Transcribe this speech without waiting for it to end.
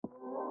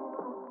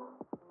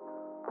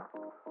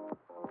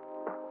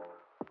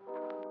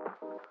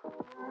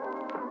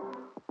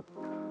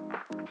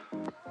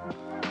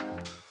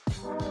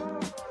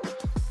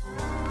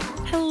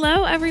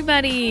Hello,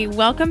 everybody.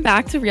 Welcome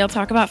back to Real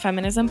Talk About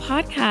Feminism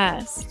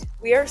podcast.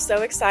 We are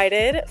so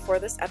excited for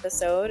this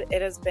episode.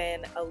 It has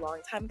been a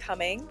long time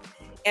coming,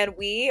 and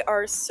we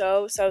are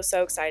so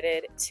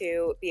excited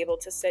to be able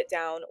to sit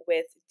down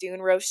with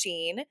Doone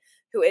Roisin,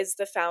 who is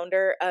the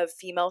founder of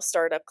Female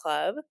Startup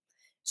Club.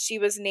 She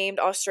was named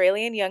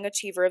Australian Young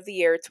Achiever of the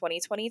Year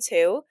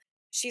 2022.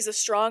 She's a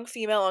strong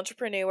female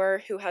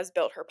entrepreneur who has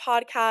built her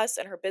podcast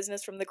and her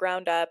business from the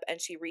ground up, and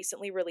she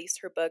recently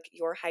released her book,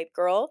 Your Hype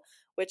Girl,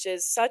 which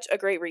is such a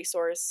great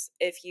resource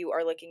if you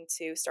are looking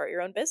to start your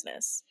own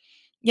business.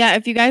 Yeah,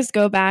 if you guys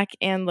go back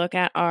and look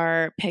at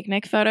our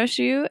picnic photo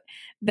shoot,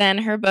 then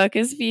her book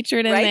is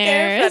featured in right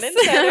there. Front and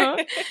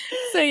center.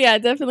 So yeah,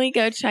 definitely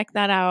go check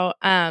that out.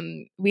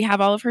 We have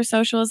all of her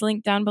socials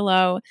linked down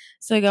below,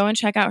 so go and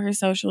check out her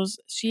socials.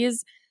 She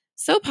is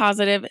so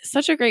positive,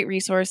 such a great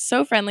resource,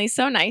 so friendly,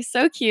 so nice,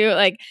 so cute,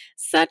 like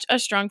such a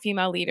strong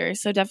female leader.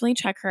 So definitely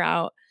check her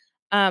out.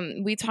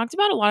 We talked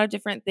about a lot of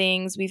different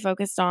things. We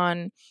focused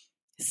on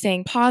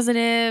staying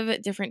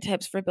positive, different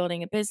tips for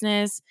building a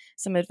business,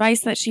 some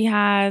advice that she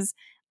has.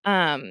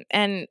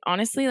 And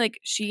honestly, like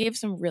she gave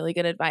some really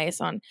good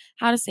advice on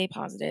how to stay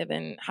positive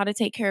and how to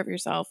take care of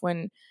yourself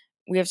when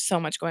we have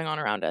so much going on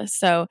around us.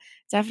 So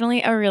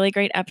definitely a really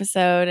great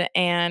episode.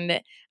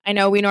 And I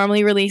know we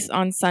normally release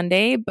on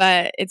Sunday,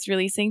 but it's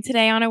releasing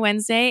today on a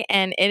Wednesday,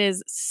 and it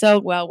is so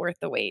well worth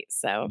the wait.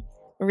 So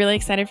we're really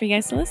excited for you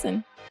guys to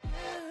listen.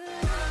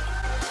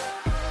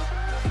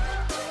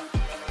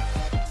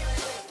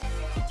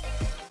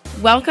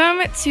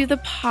 Welcome to the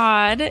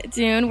pod,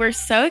 Doone. We're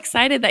so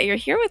excited that you're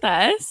here with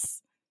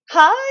us.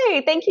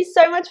 Hi, thank you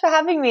so much for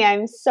having me.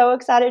 I'm so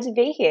excited to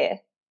be here.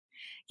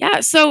 Yeah,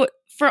 so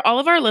for all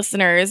of our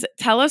listeners,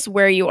 tell us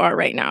where you are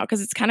right now,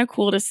 because it's kind of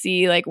cool to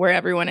see like where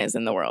everyone is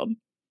in the world.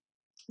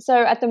 So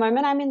at the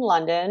moment I'm in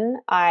London.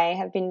 I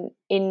have been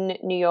in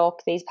New York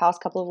these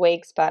past couple of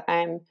weeks, but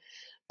I'm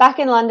back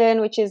in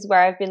London, which is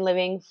where I've been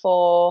living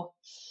for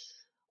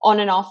on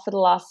and off for the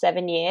last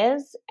 7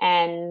 years,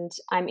 and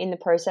I'm in the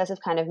process of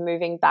kind of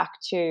moving back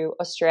to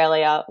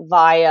Australia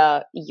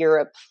via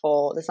Europe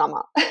for the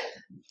summer.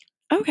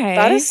 Okay.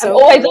 That is so I'm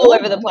always cool. all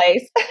over the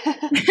place.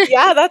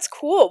 Yeah, that's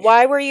cool.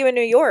 Why were you in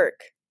New York?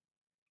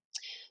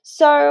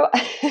 So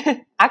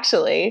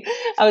actually,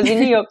 I was in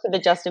New York for the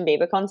Justin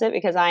Bieber concert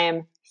because I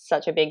am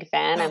such a big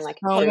fan. I'm like,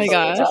 oh my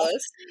gosh.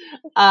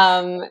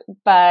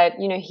 But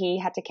you know, he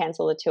had to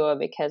cancel the tour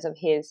because of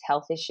his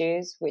health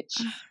issues, which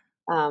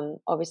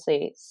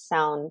obviously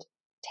sound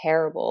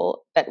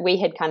terrible, but we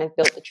had kind of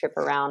built the trip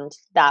around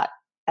that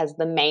as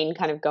the main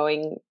kind of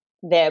going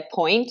there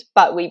point,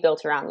 but we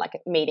built around like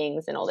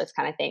meetings and all this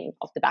kind of thing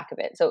off the back of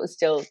it. So it was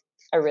still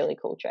a really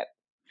cool trip.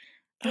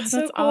 That's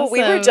so cool. Awesome.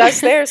 We were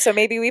just there, so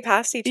maybe we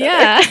passed each other.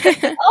 Yeah.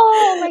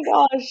 Oh my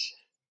gosh.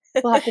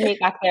 We'll have to meet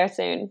back there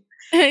soon.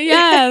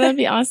 Yeah, that'd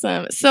be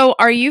awesome. So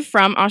are you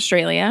from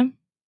Australia?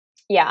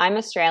 Yeah, I'm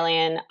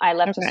Australian. I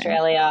left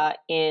Australia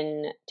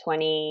in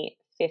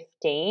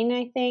 2015,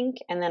 I think,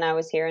 and then I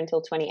was here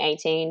until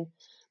 2018.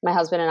 My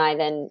husband and I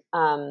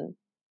then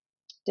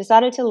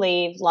decided to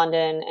leave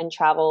London and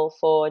travel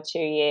for 2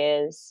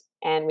 years,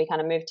 and we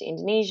kind of moved to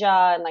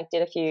Indonesia and like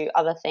did a few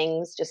other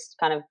things, just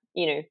kind of,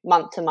 you know,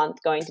 month to month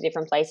going to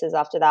different places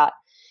after that.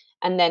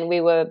 And then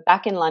we were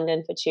back in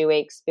London for 2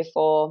 weeks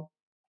before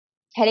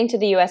heading to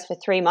the US for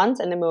 3 months,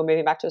 and then we were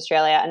moving back to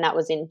Australia, and that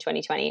was in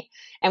 2020.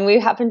 And we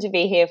happened to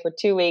be here for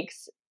 2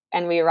 weeks,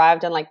 and we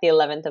arrived on like the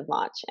 11th of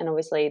March, and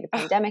obviously the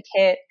pandemic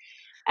hit.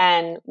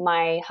 And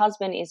my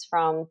husband is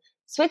from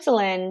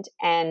Switzerland,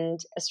 and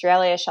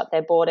Australia shut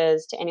their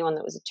borders to anyone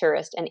that was a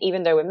tourist. And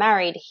even though we're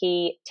married,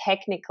 he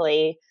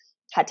technically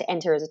had to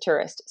enter as a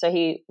tourist. So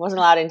he wasn't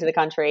allowed into the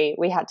country.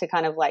 We had to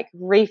kind of like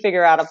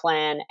refigure out a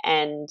plan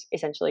and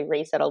essentially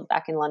resettled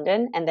back in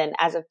London. And then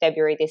as of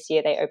February this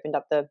year, they opened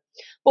up the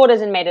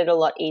borders and made it a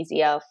lot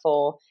easier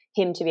for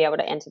him to be able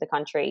to enter the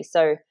country.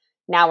 So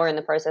now we're in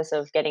the process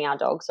of getting our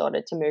dog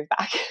sorted to move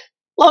back.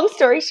 Long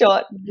story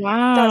short.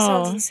 Wow. That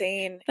sounds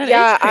insane. That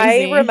yeah, is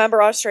crazy. I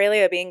remember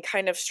Australia being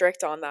kind of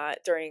strict on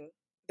that during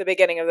the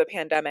beginning of the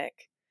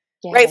pandemic.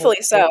 Yeah,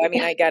 rightfully so. I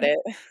mean, I get it.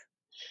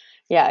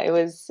 Yeah, it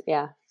was,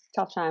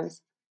 tough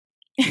times.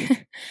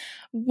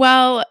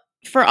 Well,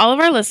 for all of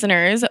our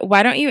listeners,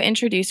 why don't you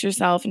introduce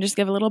yourself and just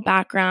give a little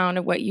background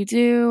of what you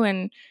do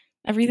and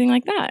everything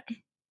like that?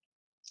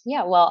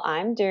 Yeah, well,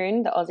 I'm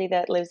Doone, the Aussie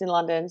that lives in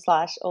London /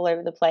 all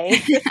over the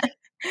place.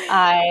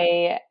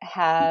 I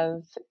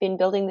have been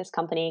building this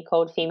company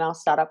called Female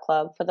Startup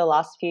Club for the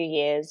last few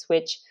years,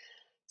 which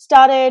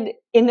started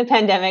in the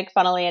pandemic,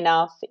 funnily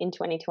enough, in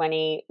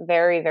 2020,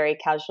 very, very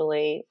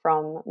casually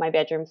from my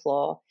bedroom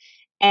floor.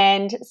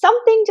 And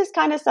something just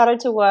kind of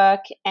started to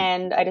work,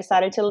 and I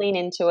decided to lean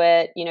into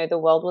it. You know, the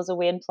world was a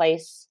weird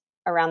place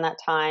around that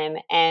time.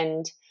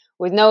 And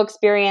with no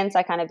experience,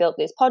 I kind of built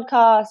this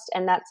podcast,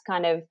 and that's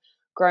kind of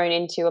grown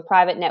into a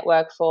private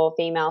network for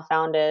female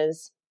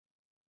founders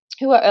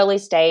who are early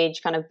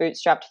stage, kind of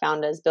bootstrapped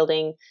founders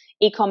building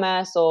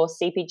e-commerce or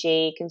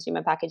CPG,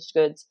 consumer packaged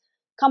goods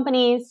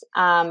companies.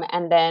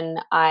 And then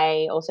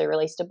I also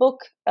released a book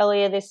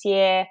earlier this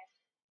year.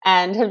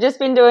 and have just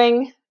been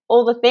doing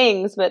all the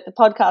things. But the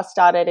podcast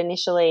started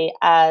initially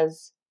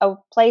as a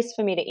place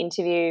for me to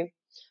interview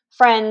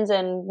friends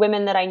and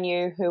women that I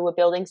knew who were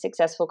building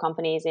successful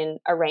companies in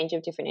a range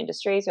of different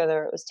industries,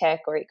 whether it was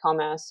tech or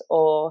e-commerce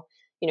or,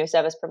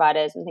 service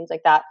providers and things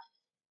like that,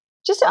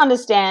 just to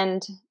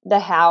understand the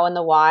how and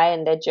the why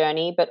and their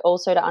journey, but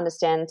also to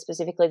understand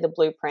specifically the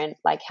blueprint,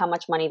 like how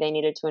much money they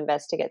needed to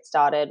invest to get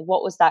started.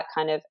 What was that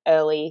kind of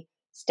early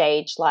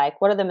stage like?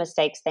 What are the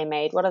mistakes they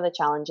made? What are the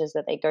challenges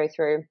that they go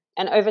through?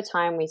 And over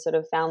time, we sort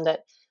of found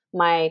that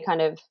my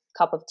kind of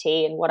cup of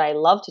tea and what I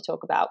love to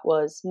talk about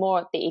was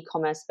more the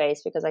e-commerce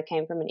space, because I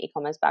came from an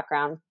e-commerce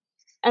background.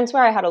 And it's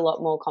where I had a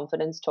lot more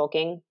confidence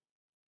talking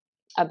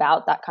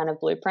about that kind of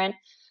blueprint.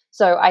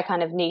 So I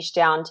kind of niched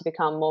down to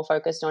become more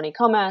focused on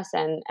e-commerce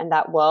and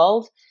that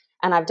world.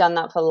 And I've done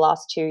that for the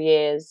last 2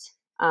 years.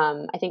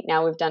 I think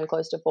now we've done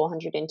close to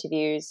 400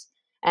 interviews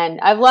and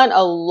I've learned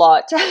a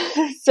lot.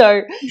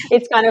 So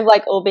it's kind of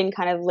like all been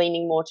kind of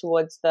leaning more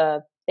towards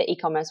the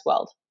e-commerce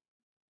world.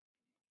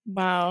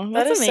 Wow,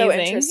 that is amazing. So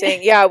interesting.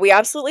 Yeah, we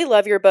absolutely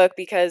love your book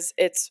because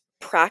it's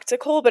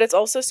practical, but it's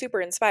also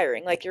super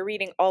inspiring. Like, you're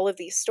reading all of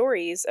these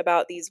stories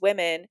about these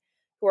women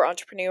who are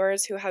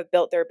entrepreneurs who have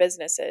built their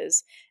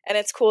businesses, and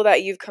it's cool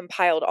that you've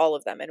compiled all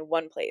of them in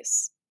one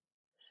place.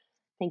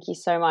 Thank you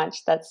so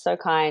much. That's so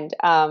kind.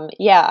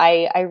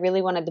 I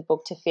really wanted the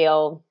book to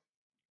feel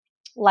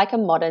like a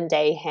modern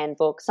day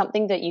handbook,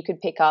 something that you could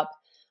pick up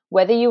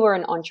whether you were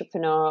an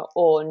entrepreneur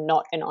or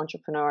not an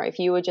entrepreneur. If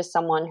you were just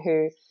someone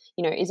who,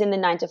 is in the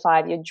 9 to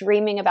 5, you're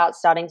dreaming about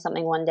starting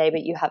something one day,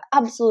 but you have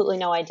absolutely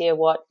no idea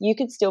what, you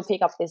could still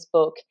pick up this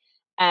book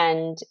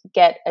and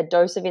get a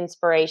dose of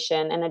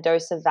inspiration and a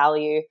dose of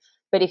value.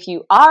 But if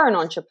you are an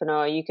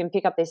entrepreneur, you can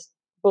pick up this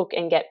book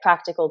and get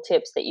practical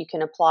tips that you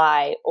can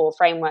apply, or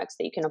frameworks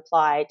that you can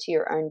apply to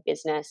your own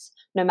business,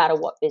 no matter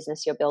what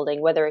business you're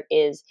building, whether it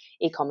is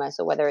e-commerce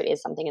or whether it is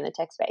something in the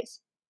tech space.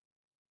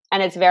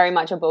 And it's very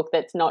much a book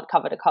that's not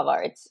cover to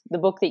cover. It's the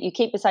book that you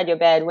keep beside your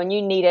bed. When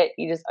you need it,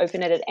 you just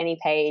open it at any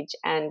page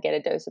and get a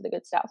dose of the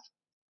good stuff.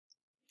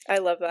 I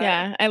love that.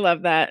 Yeah, I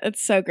love that.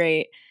 It's so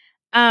great.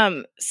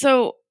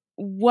 So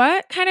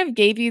what kind of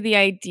gave you the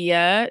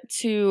idea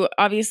to,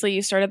 obviously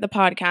you started the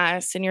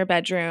podcast in your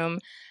bedroom.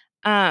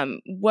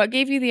 What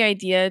gave you the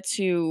idea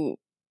to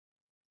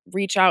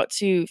reach out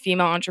to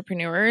female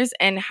entrepreneurs,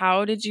 and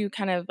how did you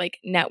kind of like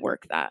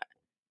network that?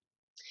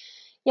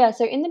 Yeah,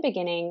 so in the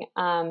beginning,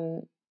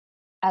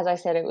 as I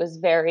said, it was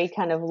very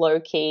kind of low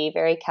key,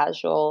 very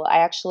casual. I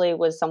actually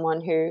was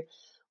someone who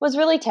was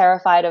really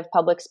terrified of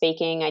public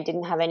speaking. I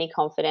didn't have any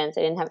confidence.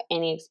 I didn't have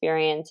any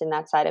experience in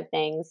that side of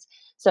things.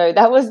 So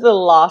that was the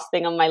last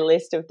thing on my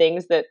list of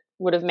things that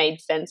would have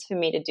made sense for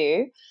me to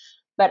do.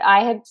 But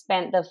I had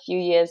spent the few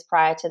years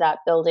prior to that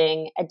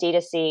building a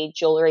D2C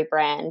jewelry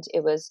brand.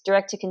 It was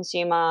direct to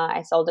consumer.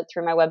 I sold it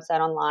through my website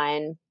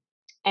online.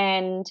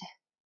 And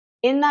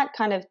in that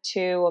kind of 2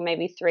 or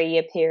maybe 3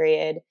 year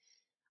period,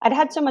 I'd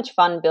had so much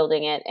fun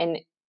building it, and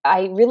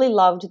I really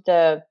loved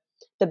the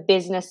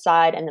business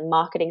side and the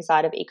marketing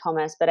side of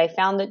e-commerce, but I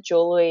found that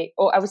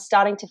I was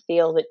starting to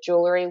feel that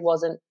jewelry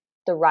wasn't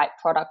the right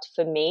product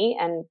for me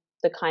and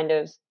the kind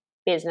of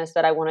business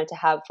that I wanted to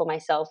have for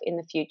myself in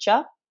the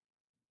future.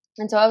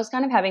 And so I was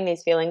kind of having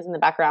these feelings in the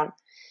background.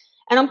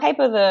 And on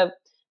paper, the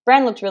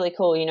brand looked really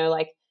cool,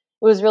 like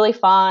it was really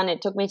fun.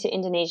 It took me to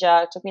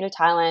Indonesia, it took me to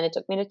Thailand, it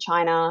took me to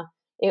China.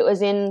 It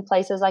was in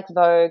places like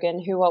Vogue and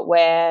Who What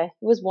Wear. It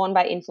was worn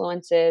by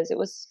influencers. It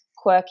was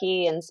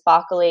quirky and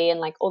sparkly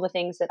and like all the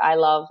things that I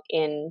love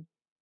in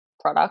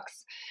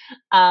products.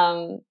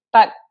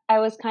 But I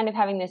was kind of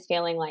having this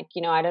feeling like,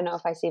 I don't know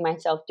if I see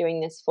myself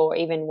doing this for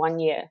even 1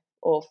 year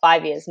or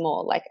 5 years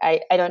more. Like I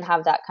don't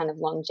have that kind of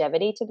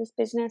longevity to this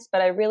business,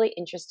 but I'm really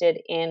interested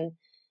in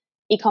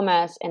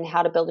e-commerce and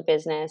how to build a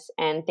business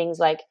and things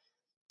like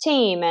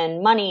team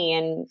and money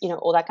and,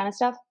 all that kind of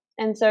stuff.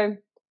 And so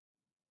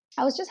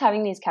I was just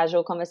having these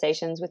casual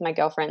conversations with my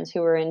girlfriends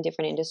who were in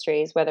different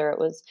industries, whether it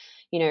was,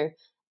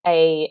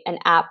 an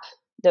app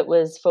that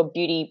was for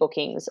beauty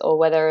bookings, or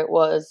whether it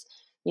was,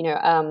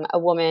 a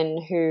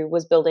woman who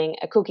was building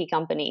a cookie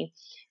company,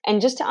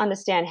 and just to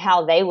understand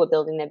how they were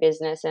building their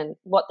business and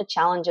what the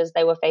challenges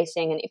they were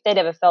facing, and if they'd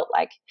ever felt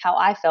like how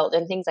I felt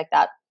and things like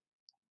that.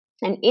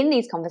 And in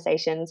these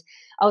conversations,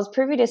 I was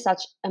privy to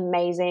such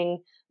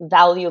amazing,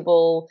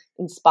 valuable,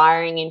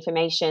 inspiring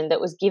information that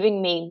was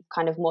giving me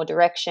kind of more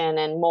direction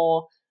and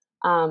more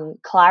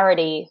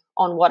clarity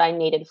on what I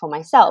needed for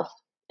myself.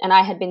 And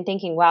I had been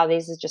thinking, wow,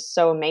 this is just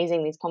so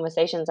amazing, these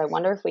conversations. I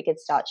wonder if we could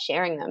start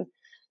sharing them.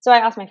 So I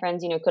asked my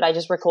friends, could I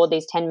just record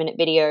these 10-minute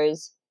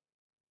videos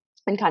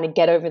and kind of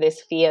get over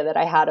this fear that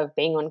I had of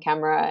being on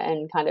camera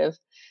and kind of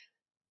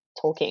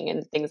talking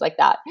and things like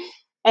that.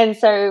 And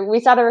so we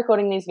started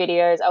recording these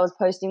videos. I was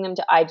posting them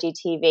to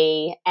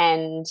IGTV,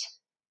 and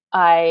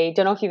I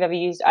don't know if you've ever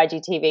used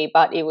IGTV,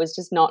 but it was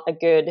just not a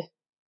good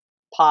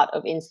part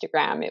of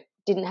Instagram. It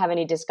didn't have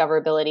any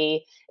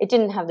discoverability. It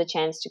didn't have the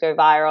chance to go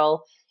viral.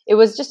 It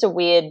was just a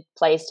weird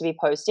place to be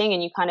posting,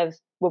 and you kind of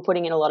were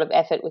putting in a lot of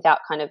effort without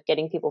kind of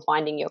getting people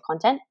finding your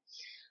content.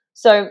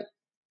 So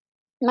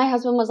my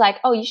husband was like,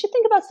 "Oh, you should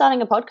think about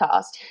starting a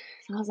podcast."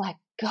 And I was like,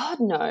 "God,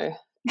 no,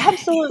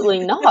 absolutely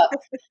not.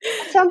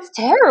 That sounds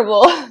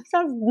terrible.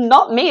 Sounds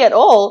not me at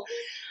all."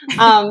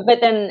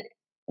 But then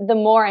the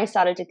more I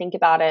started to think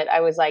about it,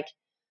 I was like,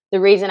 the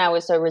reason I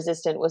was so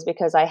resistant was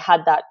because I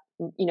had that,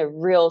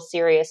 real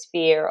serious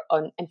fear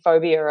and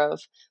phobia of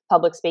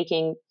public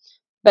speaking.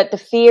 But the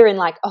fear in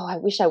like, oh, I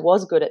wish I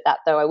was good at that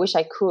though. I wish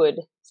I could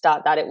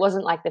start that. It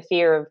wasn't like the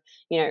fear of,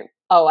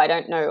 oh, I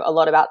don't know a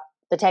lot about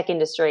the tech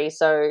industry.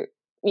 So,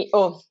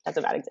 oh, that's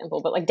a bad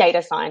example, but like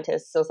data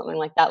scientists or something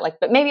like that. Like,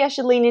 but maybe I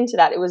should lean into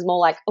that. It was more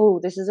like, oh,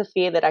 this is a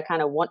fear that I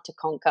kind of want to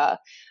conquer.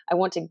 I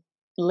want to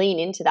lean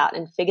into that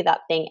and figure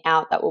that thing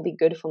out that will be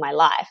good for my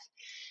life.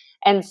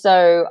 And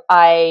so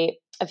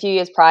a few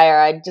years prior,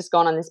 I'd just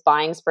gone on this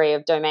buying spree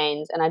of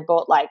domains, and I'd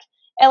bought like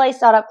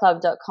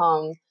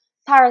lastartupclub.com,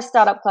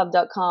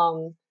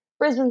 parisstartupclub.com,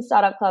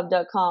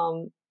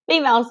 brisbanestartupclub.com,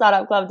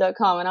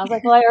 femalestartupclub.com. And I was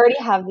like, well, I already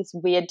have this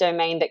weird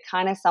domain that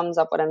kind of sums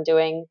up what I'm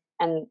doing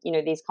and,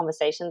 these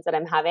conversations that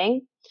I'm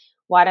having.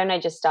 Why don't I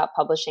just start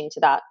publishing to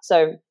that?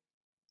 So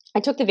I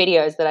took the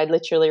videos that I'd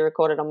literally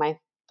recorded on my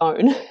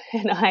phone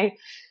and I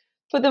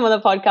put them on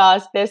the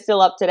podcast. They're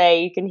still up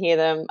today. You can hear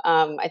them.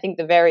 I think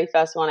the very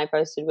first one I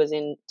posted was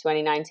in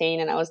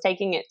 2019, and I was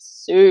taking it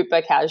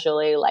super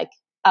casually, like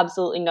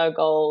absolutely no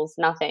goals,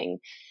 nothing.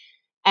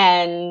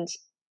 And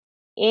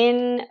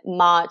in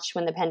March,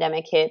 when the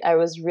pandemic hit, I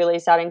was really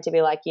starting to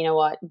be like, you know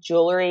what,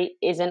 jewelry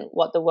isn't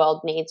what the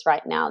world needs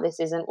right now. This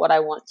isn't what I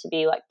want to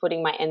be like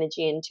putting my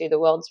energy into. The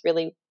world's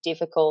really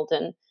difficult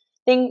and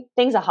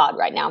things are hard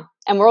right now.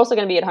 And we're also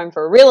going to be at home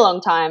for a real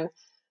long time.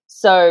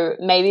 So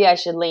maybe I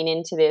should lean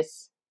into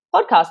this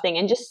podcast thing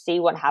and just see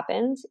what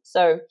happens.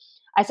 So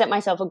I set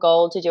myself a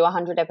goal to do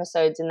 100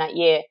 episodes in that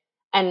year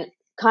and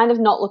kind of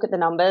not look at the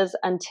numbers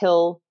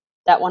until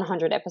that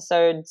 100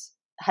 episodes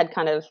had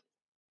kind of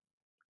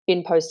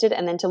been posted,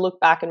 and then to look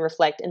back and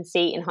reflect and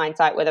see in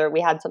hindsight whether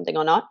we had something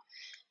or not.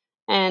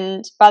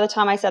 And by the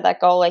time I set that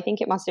goal, I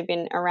think it must have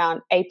been around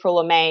April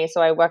or May.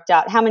 So I worked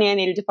out how many I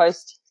needed to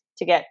post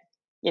to get,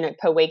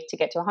 per week to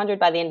get to 100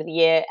 by the end of the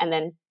year. And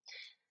then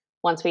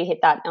once we hit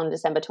that on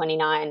December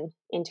 29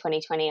 in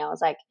 2020, I was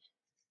like,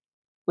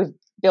 we've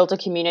built a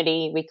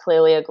community. We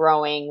clearly are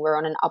growing. We're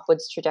on an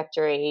upwards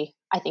trajectory.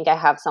 I think I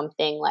have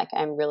something. Like,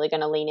 I'm really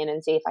going to lean in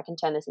and see if I can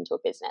turn this into a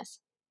business.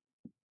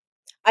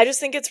 I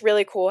just think it's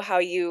really cool how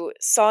you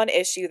saw an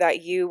issue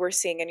that you were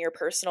seeing in your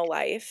personal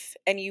life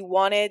and you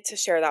wanted to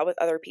share that with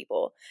other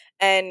people.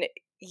 And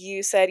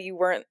you said you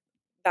weren't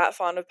that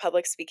fond of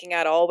public speaking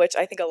at all, which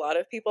I think a lot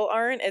of people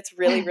aren't. It's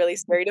really, really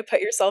scary to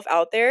put yourself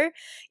out there,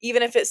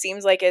 even if it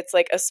seems like it's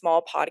like a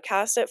small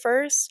podcast at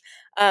first.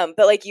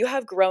 But like you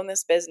have grown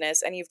this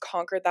business and you've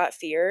conquered that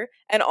fear.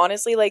 And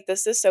honestly, like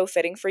this is so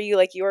fitting for you.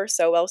 Like you are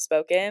so well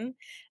spoken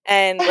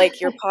and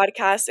like your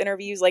podcast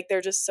interviews, like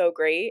they're just so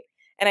great.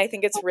 And I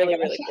think it's really,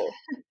 really cool.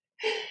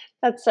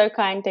 That's so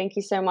kind. Thank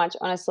you so much.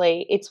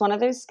 Honestly, it's one of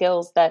those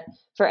skills that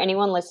for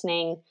anyone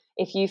listening,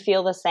 if you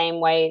feel the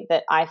same way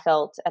that I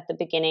felt at the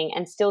beginning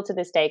and still to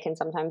this day can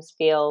sometimes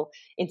feel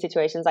in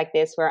situations like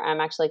this where I'm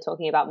actually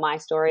talking about my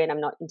story and I'm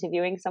not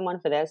interviewing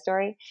someone for their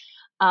story,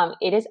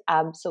 it is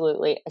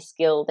absolutely a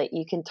skill that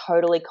you can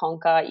totally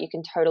conquer, you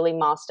can totally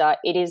master.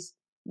 It is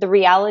the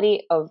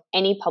reality of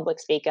any public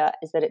speaker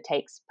is that it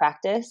takes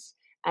practice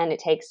and it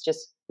takes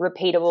just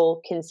repeatable,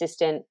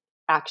 consistent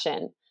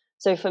action.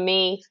 So for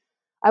me,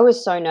 I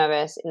was so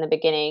nervous in the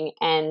beginning,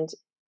 and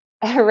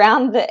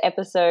around the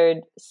episode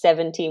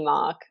 70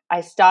 mark,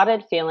 I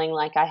started feeling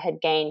like I had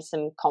gained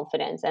some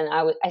confidence, and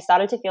I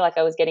started to feel like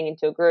I was getting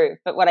into a groove.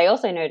 But what I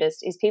also noticed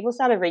is people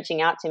started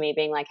reaching out to me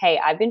being like, hey,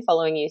 I've been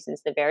following you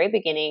since the very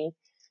beginning,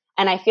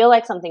 and I feel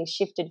like something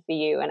shifted for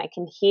you, and I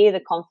can hear the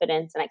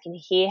confidence and I can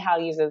hear how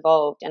you've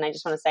evolved. And I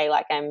just want to say,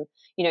 like, I'm,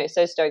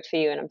 so stoked for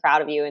you and I'm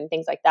proud of you and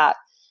things like that.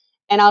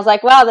 And I was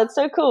like, wow, that's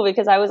so cool,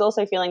 because I was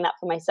also feeling that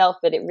for myself,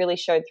 but it really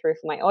showed through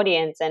for my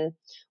audience. And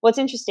what's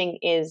interesting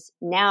is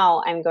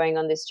now I'm going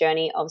on this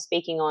journey of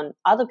speaking on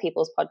other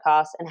people's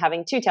podcasts and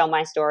having to tell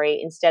my story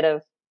instead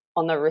of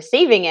on the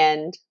receiving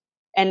end.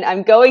 And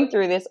I'm going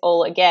through this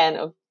all again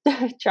of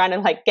trying to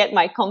like get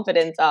my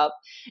confidence up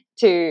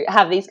to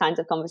have these kinds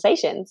of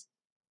conversations.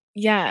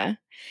 Yeah.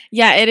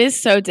 Yeah, it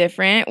is so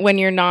different when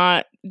you're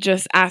not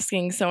just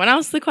asking someone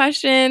else the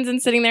questions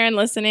and sitting there and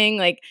listening.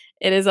 Like,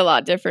 it is a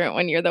lot different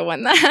when you're the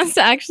one that has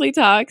to actually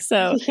talk.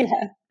 So,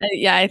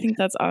 yeah, I think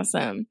that's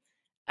awesome.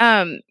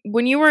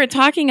 When you were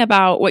talking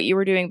about what you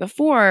were doing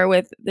before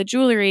with the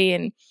jewelry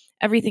and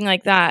everything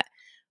like that,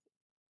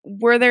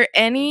 were there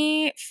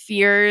any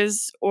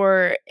fears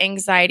or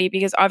anxiety?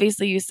 Because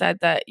obviously you said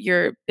that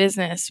your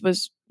business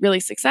was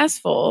really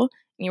successful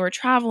and you were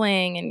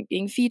traveling and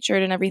being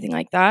featured and everything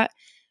like that.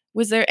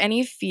 Was there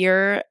any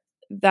fear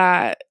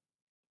that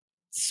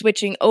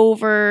switching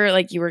over,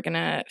 like you were going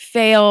to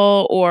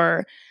fail,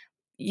 or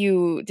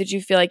did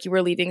you feel like you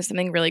were leaving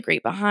something really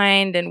great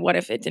behind? And what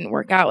if it didn't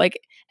work out? Like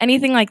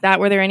anything like that?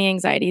 Were there any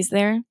anxieties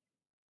there?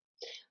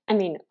 I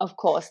mean, of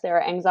course, there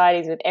are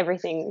anxieties with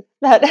everything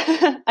that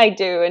I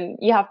do, and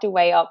you have to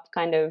weigh up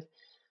kind of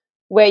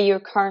where you're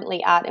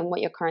currently at and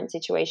what your current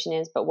situation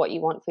is, but what you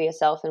want for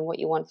yourself and what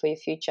you want for your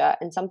future.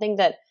 And something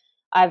that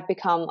I've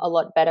become a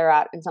lot better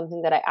at, and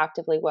something that I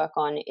actively work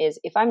on, is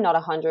if I'm not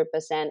 100%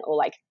 or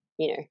like,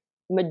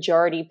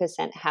 majority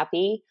percent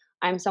happy,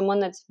 I'm someone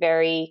that's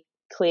very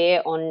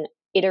clear on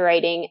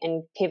iterating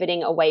and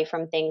pivoting away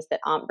from things that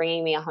aren't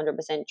bringing me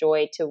 100%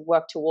 joy to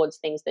work towards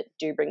things that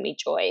do bring me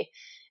joy.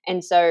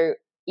 And so,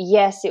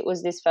 yes, it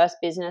was this first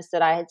business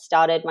that I had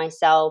started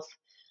myself.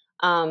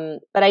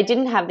 But I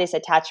didn't have this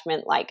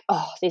attachment like,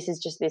 oh, this is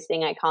just this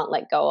thing I can't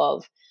let go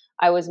of.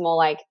 I was more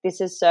like, this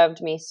has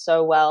served me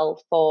so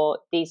well for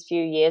these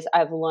few years.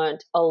 I've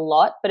learned a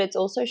lot, but it's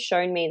also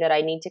shown me that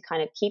I need to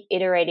kind of keep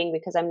iterating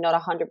because I'm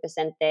not 100%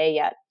 there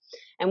yet.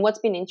 And what's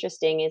been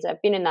interesting is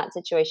I've been in that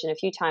situation a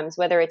few times,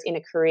 whether it's in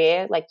a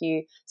career, like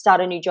you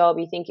start a new job,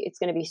 you think it's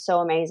going to be so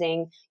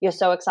amazing, you're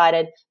so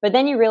excited, but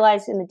then you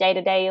realize in the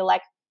day-to-day, you're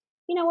like,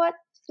 you know what,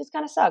 this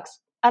kind of sucks.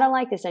 I don't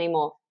like this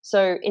anymore.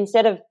 So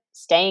instead of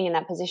staying in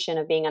that position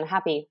of being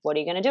unhappy, what are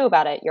you going to do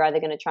about it? You're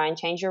either going to try and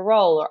change your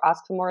role or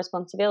ask for more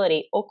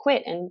responsibility or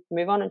quit and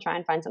move on and try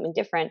and find something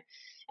different.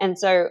 And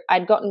so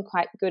I'd gotten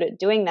quite good at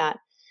doing that.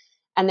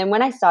 And then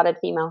when I started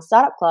Female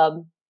Startup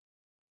Club,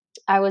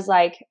 I was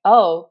like,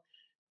 oh,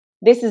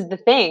 this is the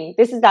thing.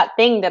 This is that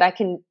thing that I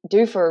can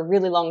do for a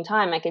really long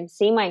time. I can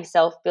see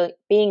myself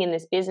being in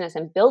this business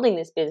and building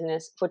this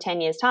business for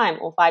 10 years time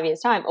or 5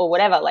 years time or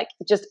whatever, like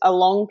just a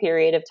long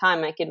period of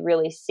time. I could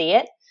really see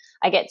it.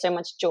 I get so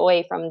much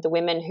joy from the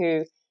women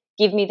who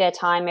give me their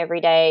time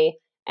every day.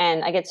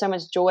 And I get so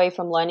much joy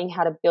from learning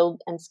how to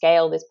build and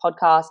scale this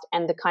podcast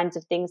and the kinds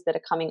of things that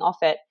are coming off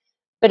it.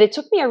 But it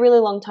took me a really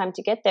long time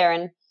to get there.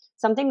 And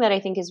something that I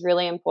think is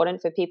really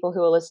important for people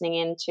who are listening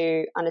in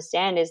to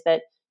understand is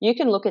that you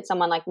can look at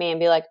someone like me and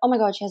be like, oh my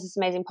God, she has this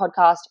amazing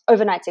podcast,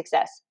 overnight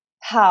success.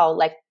 How?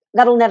 Like,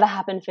 that'll never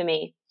happen for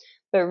me.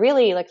 But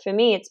really, like for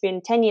me, it's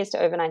been 10 years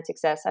to overnight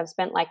success. I've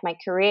spent like my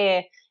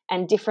career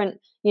and different,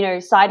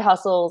 side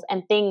hustles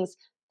and things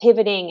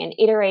pivoting and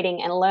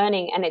iterating and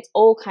learning. And it's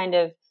all kind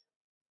of,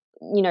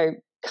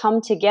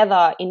 come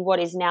together in what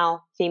is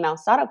now Female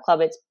Startup Club.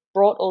 It's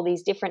brought all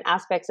these different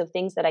aspects of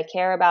things that I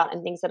care about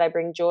and things that I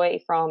bring joy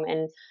from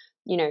and,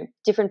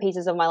 different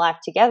pieces of my life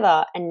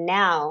together. And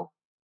now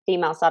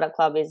Female Startup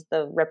Club is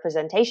the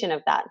representation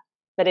of that.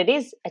 But it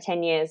is a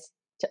 10 years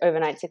to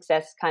overnight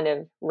success kind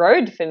of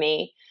road for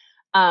me.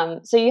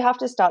 So you have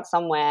to start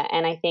somewhere.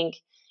 And I think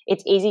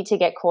it's easy to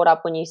get caught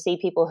up when you see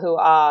people who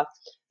are,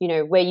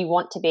 where you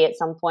want to be at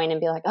some point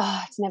and be like,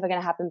 oh, it's never going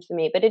to happen for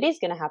me. But it is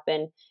going to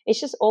happen. It's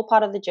just all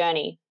part of the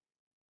journey.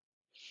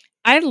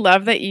 I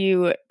love that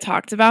you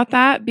talked about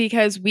that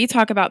because we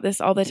talk about this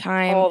all the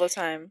time. All the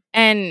time.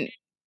 And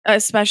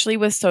especially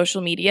with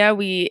social media,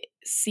 we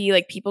see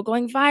like people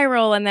going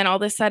viral and then all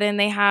of a sudden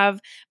they have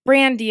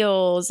brand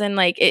deals and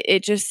like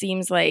it just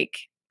seems like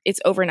it's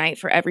overnight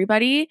for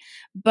everybody,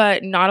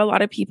 but not a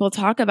lot of people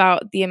talk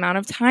about the amount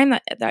of time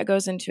that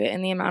goes into it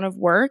and the amount of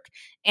work,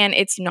 and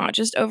it's not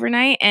just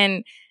overnight.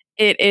 And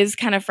it is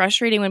kind of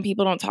frustrating when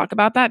people don't talk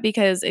about that,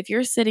 because if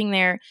you're sitting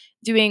there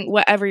doing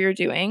whatever you're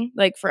doing,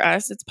 like for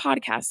us, it's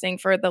podcasting,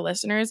 for the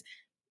listeners,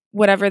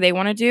 whatever they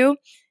want to do,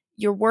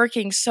 you're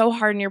working so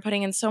hard and you're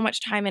putting in so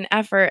much time and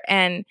effort,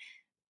 and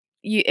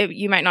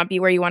you might not be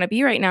where you want to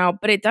be right now,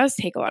 but it does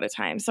take a lot of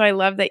time. So I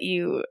love that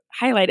you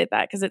highlighted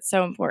that because it's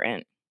so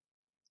important.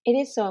 It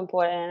is so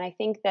important. And I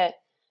think that,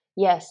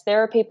 yes,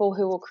 there are people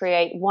who will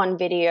create one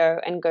video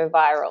and go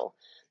viral,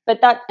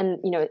 but that, and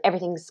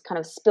everything's kind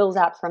of spills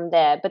out from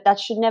there, but that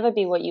should never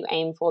be what you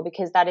aim for,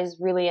 because that is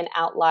really an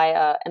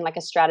outlier and like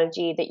a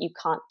strategy that you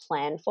can't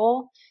plan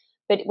for.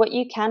 But what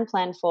you can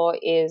plan for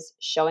is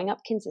showing up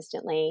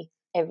consistently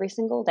every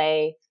single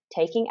day,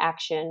 taking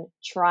action,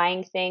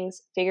 trying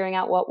things, figuring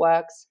out what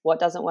works, what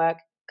doesn't work,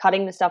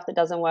 cutting the stuff that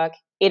doesn't work,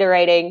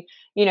 iterating,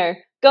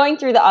 going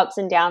through the ups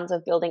and downs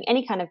of building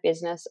any kind of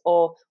business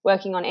or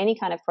working on any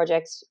kind of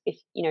projects. If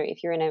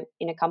you're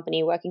in a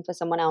company working for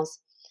someone else,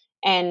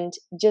 and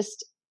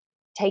just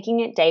taking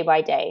it day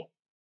by day,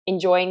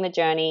 enjoying the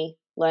journey,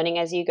 learning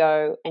as you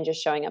go, and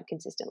just showing up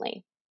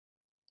consistently.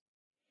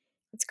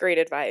 That's great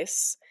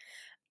advice.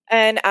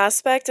 An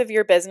aspect of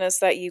your business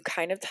that you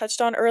kind of touched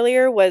on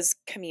earlier was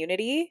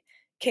community.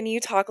 Can you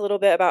talk a little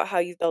bit about how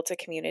you've built a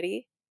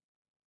community?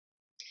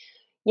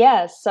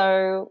 Yeah,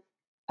 so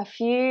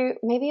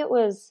maybe it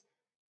was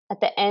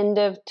at the end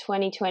of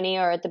 2020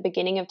 or at the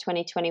beginning of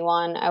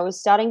 2021, I was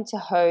starting to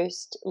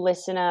host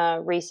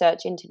listener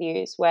research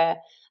interviews where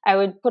I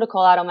would put a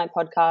call out on my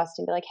podcast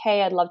and be like,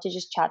 hey, I'd love to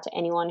just chat to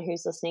anyone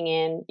who's listening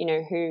in,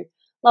 who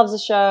loves the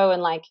show,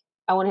 and like,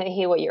 I want to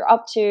hear what you're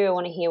up to. I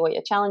want to hear what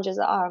your challenges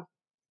are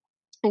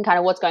and kind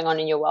of what's going on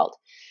in your world.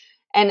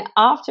 And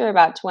after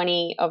about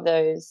 20 of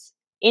those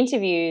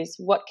interviews,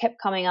 what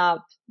kept coming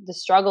up, the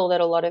struggle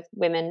that a lot of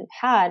women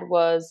had,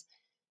 was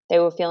they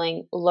were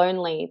feeling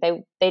lonely.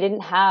 They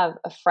didn't have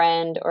a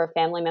friend or a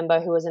family member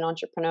who was an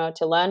entrepreneur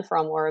to learn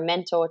from or a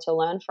mentor to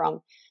learn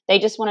from. They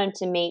just wanted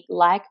to meet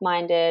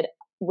like-minded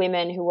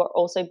women who were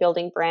also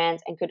building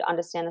brands and could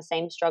understand the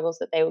same struggles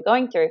that they were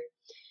going through.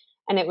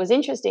 And it was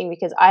interesting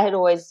because I had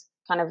always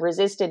kind of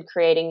resisted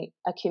creating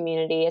a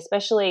community,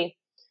 especially,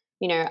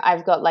 you know,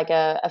 I've got like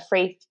a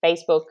free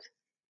Facebook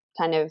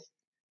kind of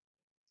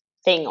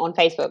thing on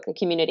Facebook, a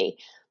community.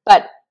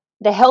 But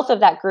the health of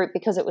that group,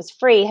 because it was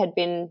free, had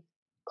been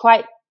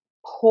quite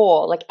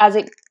poor. Like as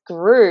it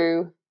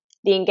grew,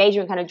 the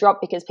engagement kind of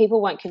dropped because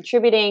people weren't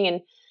contributing.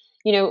 And,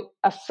 you know,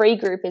 a free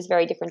group is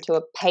very different to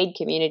a paid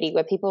community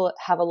where people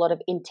have a lot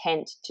of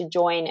intent to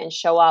join and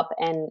show up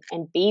and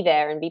be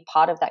there and be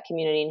part of that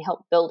community and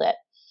help build it.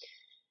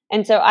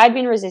 And so I'd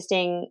been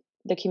resisting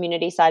the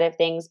community side of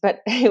things,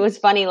 but it was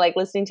funny, like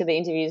listening to the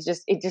interviews,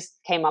 it just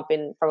came up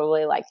in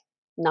probably like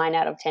 9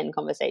 out of 10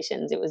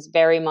 conversations. It was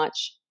very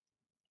much,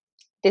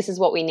 this is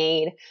what we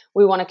need.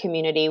 We want a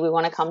community. We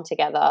want to come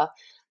together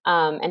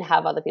and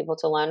have other people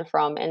to learn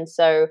from. And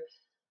so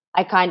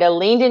I kind of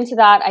leaned into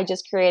that. I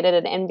just created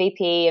an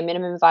MVP, a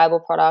minimum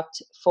viable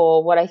product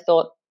for what I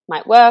thought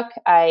might work.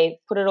 I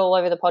put it all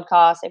over the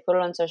podcast. I put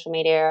it on social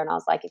media, and I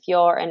was like, if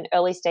you're an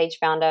early stage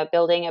founder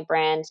building a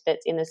brand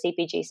that's in the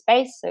CPG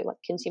space, so like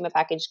consumer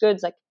packaged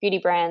goods, like beauty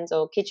brands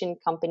or kitchen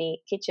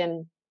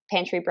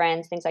pantry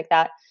brands, things like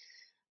that,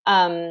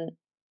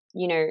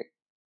 you know,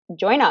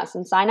 join us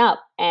and sign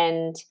up.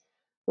 And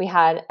we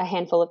had a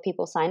handful of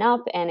people sign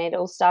up, and it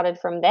all started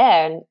from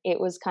there. And it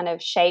was kind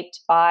of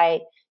shaped by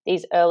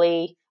these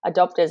early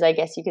adopters, I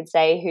guess you could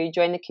say, who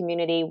joined the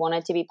community,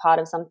 wanted to be part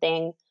of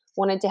something,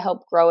 wanted to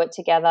help grow it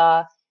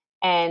together.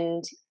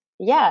 And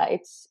yeah,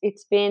 it's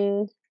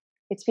been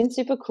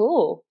super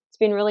cool. It's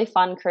been really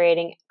fun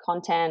creating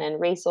content and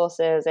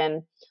resources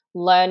and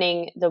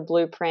learning the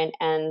blueprint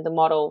and the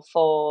model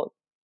for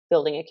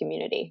building a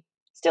community.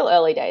 Still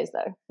early days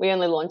though. We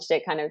only launched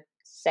it kind of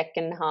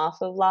second half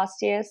of last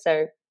year,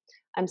 so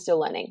I'm still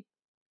learning.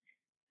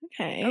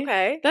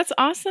 Okay. That's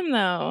awesome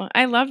though.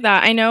 I love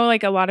that. I know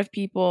like a lot of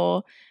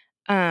people,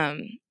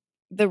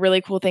 the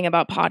really cool thing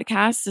about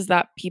podcasts is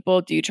that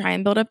people do try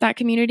and build up that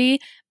community,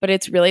 but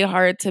it's really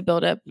hard to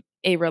build up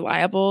a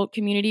reliable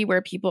community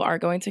where people are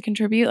going to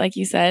contribute, like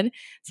you said.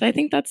 So I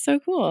think that's so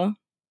cool.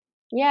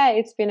 Yeah,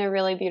 it's been a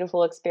really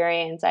beautiful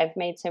experience. I've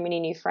made so many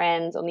new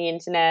friends on the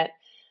internet.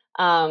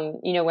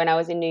 You know, when I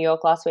was in New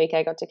York last week,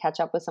 I got to catch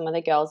up with some of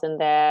the girls in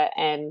there,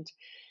 and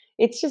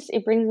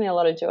it brings me a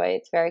lot of joy.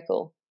 It's very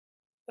cool.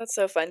 That's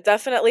so fun.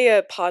 Definitely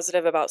a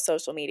positive about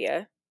social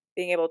media,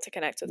 being able to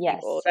connect with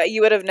people that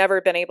you would have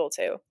never been able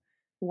to.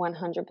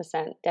 100%.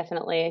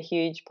 Definitely a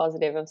huge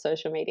positive of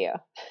social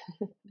media.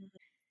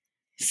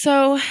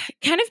 So,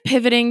 kind of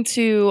pivoting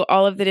to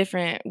all of the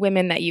different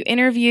women that you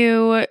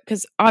interview,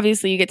 because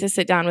obviously you get to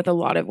sit down with a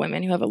lot of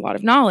women who have a lot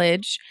of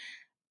knowledge.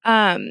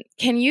 Can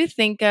you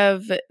think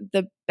of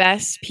the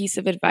best piece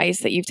of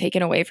advice that you've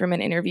taken away from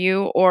an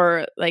interview,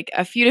 or like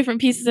a few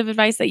different pieces of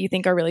advice that you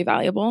think are really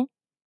valuable?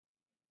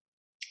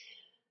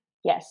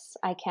 Yes,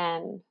 I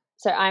can.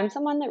 So I'm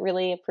someone that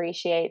really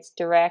appreciates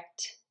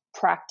direct,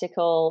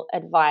 practical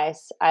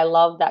advice. I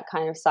love that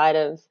kind of side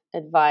of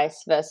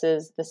advice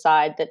versus the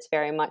side that's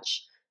very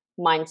much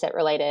mindset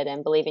related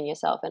and believe in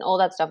yourself. And all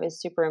that stuff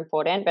is super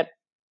important, but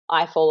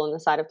I fall on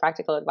the side of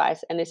practical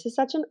advice. And this is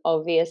such an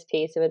obvious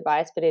piece of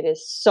advice, but it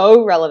is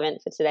so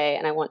relevant for today.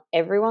 And I want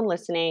everyone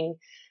listening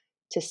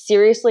to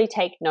seriously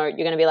take note.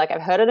 You're going to be like,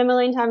 I've heard it a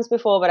million times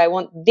before, but I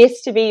want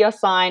this to be your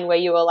sign where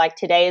you are like,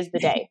 today is the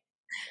day.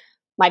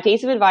 My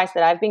piece of advice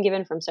that I've been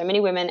given from so many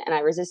women, and I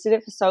resisted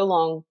it for so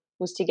long,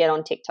 was to get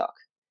on TikTok.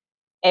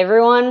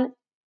 Everyone,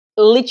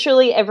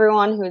 literally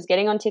everyone who is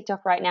getting on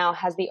TikTok right now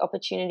has the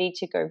opportunity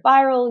to go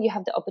viral. You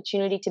have the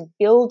opportunity to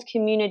build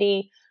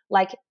community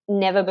like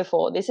never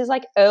before. This is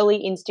like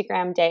early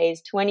Instagram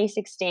days,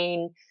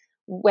 2016,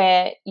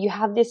 where you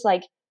have this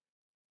like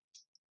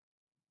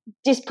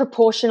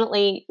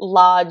disproportionately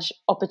large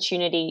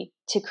opportunity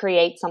to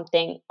create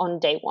something on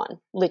day one,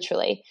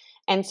 literally.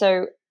 And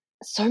so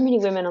many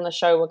women on the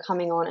show were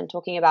coming on and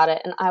talking about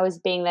it, and I was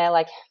being there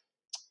like,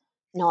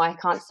 no, I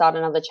can't start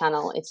another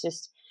channel. It's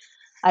just,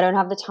 I don't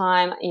have the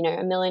time, you know,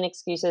 a million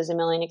excuses.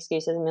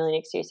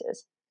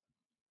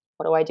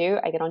 What do?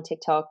 I get on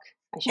TikTok,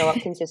 I show up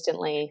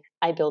consistently,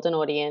 I build an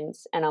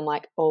audience, and I'm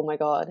like, oh my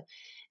God.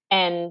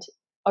 And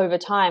over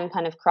time,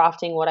 kind of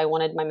crafting what I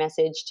wanted my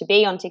message to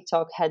be on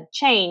TikTok had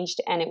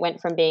changed, and it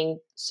went from being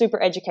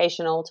super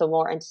educational to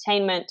more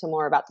entertainment to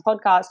more about the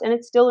podcast. And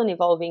it's still an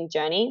evolving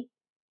journey,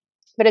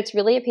 but it's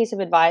really a piece of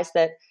advice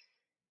that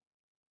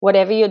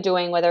whatever you're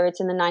doing, whether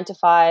it's in the 9 to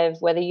 5,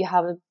 whether you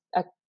have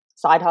a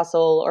side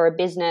hustle or a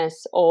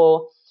business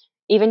or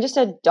even just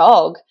a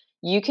dog,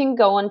 you can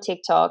go on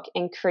TikTok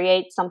and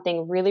create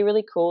something really,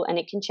 really cool, and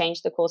it can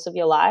change the course of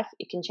your life.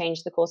 It can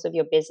change the course of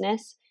your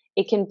business.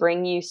 It can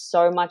bring you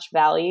so much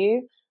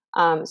value.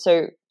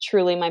 So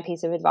truly my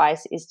piece of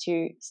advice is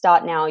to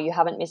start now. You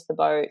haven't missed the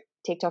boat.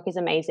 TikTok is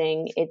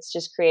amazing. It's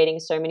just creating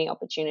so many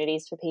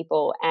opportunities for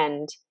people,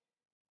 and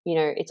you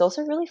know, it's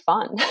also really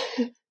fun.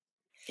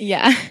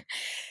 Yeah,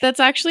 that's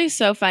actually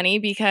so funny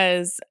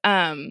because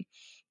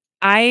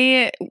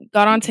I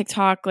got on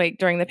TikTok like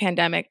during the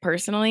pandemic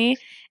personally,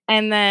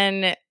 and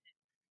then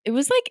it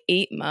was like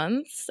 8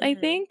 months, I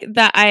think,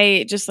 that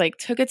I just like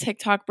took a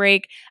TikTok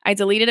break. I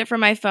deleted it from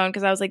my phone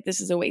because I was like, this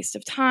is a waste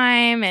of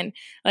time. And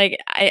like,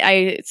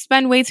 I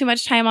spend way too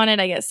much time on it.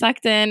 I get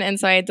sucked in. And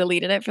so I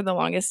deleted it for the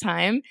longest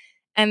time.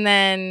 And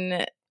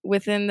then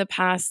within the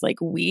past like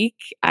week,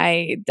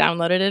 I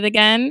downloaded it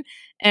again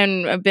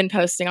and I've been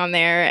posting on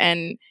there.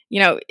 And,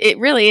 you know, it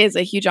really is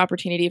a huge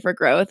opportunity for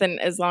growth.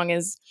 And as long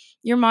as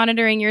you're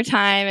monitoring your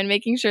time and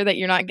making sure that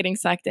you're not getting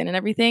sucked in and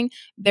everything,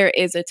 there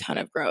is a ton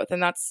of growth.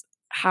 And that's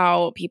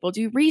how people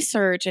do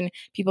research and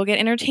people get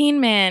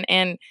entertainment,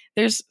 and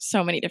there's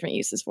so many different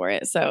uses for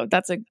it. So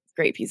that's a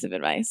great piece of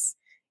advice.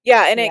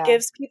 Yeah, and it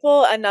gives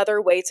people another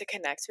way to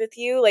connect with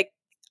you. Like,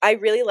 I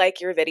really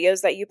like your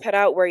videos that you put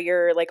out where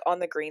you're like on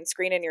the green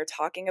screen and you're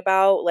talking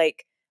about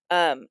like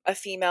a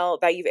female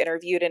that you've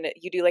interviewed and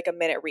you do like a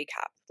minute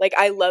recap. Like,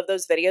 I love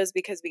those videos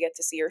because we get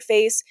to see your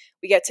face,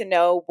 we get to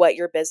know what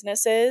your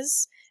business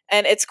is,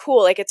 and it's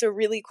cool. Like, it's a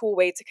really cool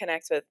way to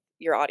connect with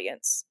your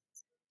audience.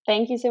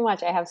 Thank you so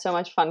much. I have so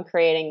much fun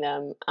creating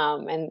them,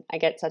 and I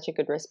get such a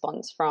good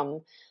response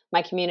from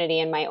my community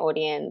and my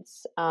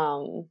audience.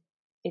 I'm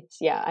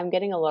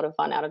getting a lot of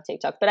fun out of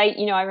TikTok. But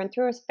I went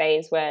through a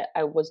phase where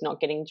I was not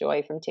getting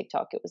joy from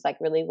TikTok. It was like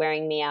really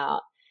wearing me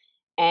out,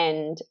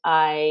 and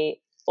I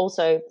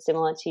also,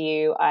 similar to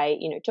you, I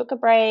took a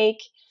break.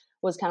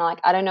 Was kind of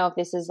like, I don't know if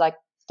this is like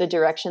the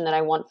direction that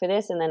I want for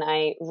this, and then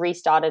I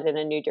restarted in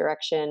a new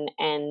direction,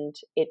 and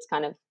it's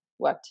kind of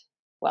worked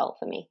well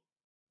for me.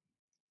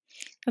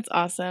 That's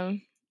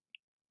awesome.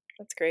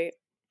 That's great.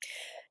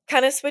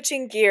 Kind of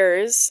switching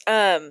gears,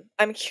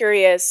 I'm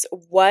curious,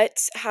 what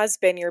has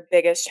been your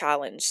biggest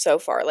challenge so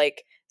far?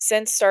 Like,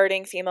 since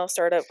starting Female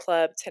Startup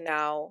Club to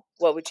now,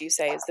 what would you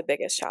say is the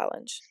biggest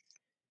challenge?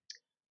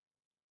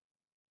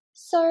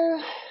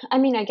 So, I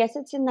mean, I guess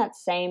it's in that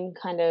same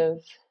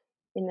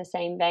in the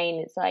same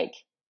vein. It's like,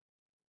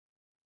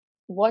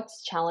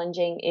 what's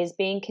challenging is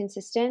being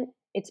consistent.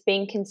 It's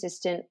being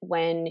consistent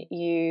when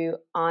you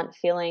aren't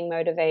feeling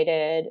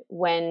motivated,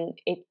 when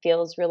it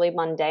feels really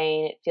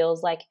mundane. It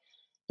feels like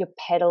you're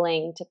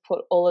pedaling to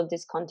put all of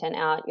this content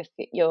out.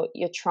 You're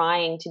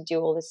trying to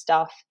do all this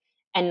stuff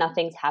and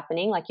nothing's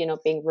happening. Like, you're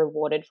not being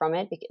rewarded from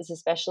it, because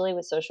especially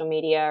with social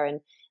media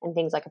and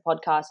things like a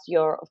podcast,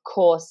 you're of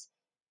course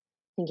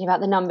thinking about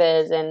the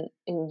numbers and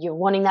you're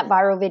wanting that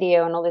viral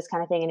video and all this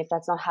kind of thing. And if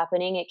that's not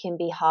happening, it can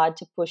be hard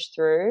to push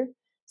through.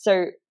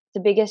 So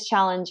the biggest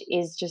challenge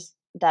is just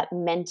that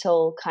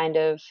mental kind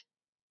of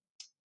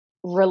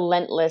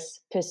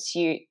relentless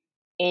pursuit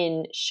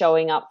in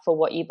showing up for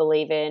what you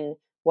believe in,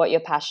 what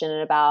you're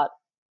passionate about,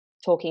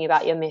 talking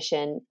about your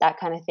mission, that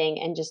kind of thing.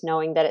 And just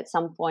knowing that at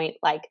some point,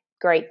 like,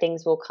 great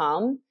things will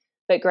come,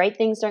 but great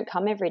things don't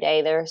come every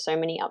day. There are so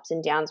many ups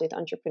and downs with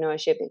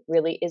entrepreneurship. It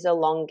really is a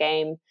long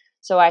game.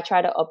 So I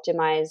try to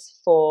optimize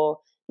for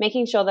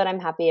making sure that I'm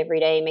happy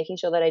every day, making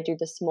sure that I do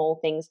the small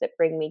things that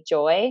bring me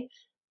joy.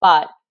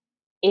 But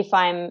if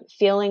I'm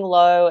feeling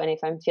low and if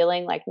I'm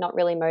feeling like not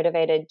really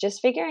motivated,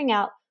 just figuring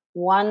out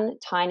one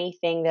tiny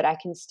thing that I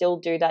can still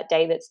do that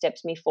day that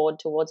steps me forward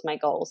towards my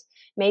goals.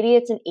 Maybe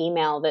it's an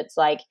email that's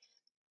like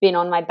been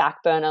on my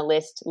back burner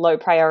list, low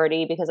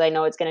priority, because I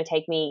know it's going to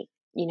take me,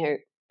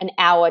 an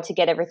hour to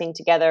get everything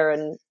together,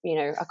 and,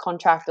 a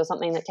contract or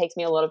something that takes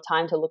me a lot of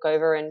time to look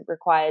over and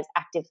requires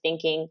active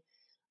thinking.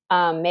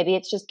 Maybe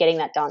it's just getting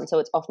that done, so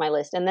it's off my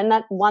list. And then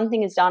that one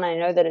thing is done, I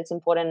know that it's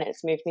important and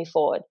it's moved me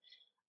forward.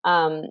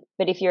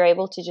 But if you're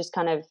able to just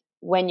kind of,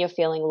 when you're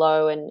feeling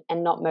low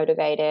and not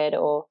motivated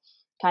or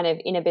kind of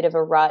in a bit of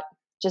a rut,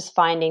 just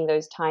finding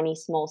those tiny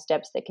small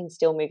steps that can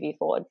still move you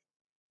forward.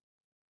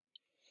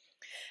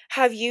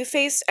 Have you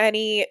faced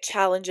any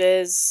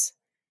challenges,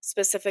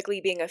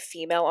 specifically being a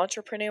female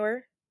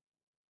entrepreneur?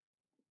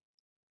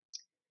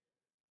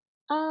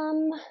 I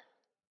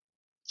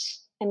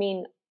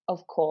mean,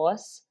 of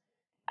course.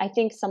 I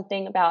think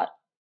something about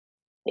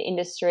the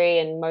industry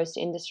and most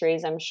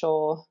industries, I'm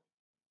sure,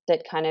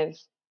 that kind of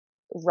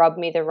rub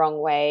me the wrong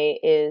way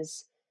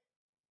is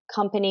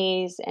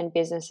companies and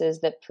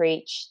businesses that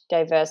preach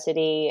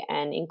diversity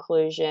and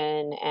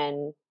inclusion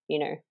and,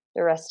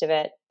 the rest of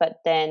it, but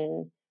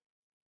then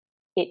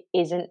it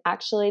isn't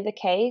actually the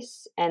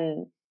case.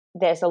 And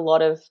there's a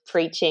lot of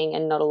preaching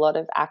and not a lot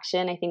of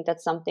action. I think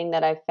that's something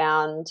that I've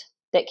found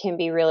that can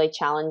be really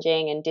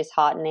challenging and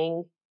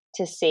disheartening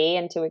to see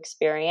and to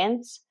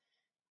experience.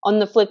 On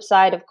the flip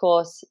side, of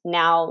course,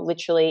 now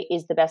literally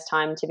is the best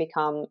time to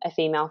become a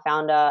female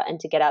founder and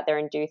to get out there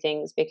and do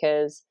things,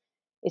 because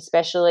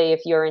especially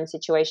if you're in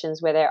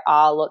situations where there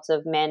are lots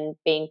of men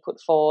being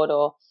put forward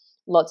or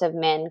lots of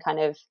men kind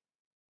of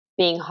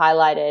being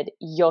highlighted,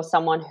 you're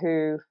someone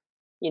who,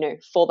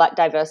 for that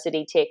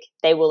diversity tick,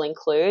 they will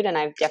include. And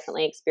I've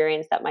definitely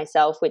experienced that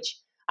myself, which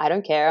I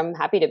don't care. I'm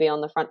happy to be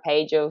on the front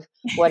page of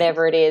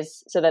whatever it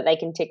is so that they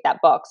can tick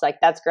that box. Like,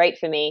 that's great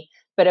for me.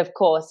 But of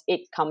course,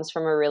 it comes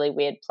from a really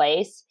weird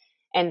place.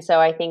 And so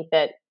I think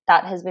that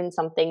has been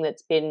something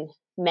that's been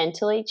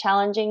mentally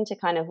challenging to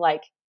kind of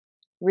like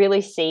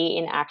really see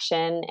in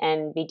action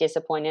and be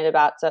disappointed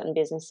about certain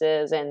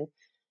businesses and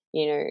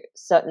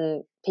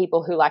certain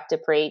people who like to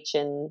preach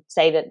and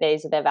say that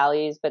these are their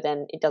values, but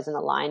then it doesn't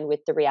align with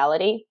the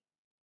reality.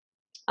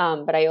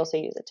 But I also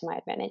use it to my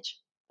advantage.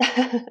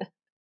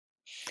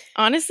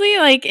 Honestly,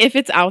 like if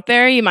it's out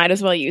there, you might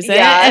as well use it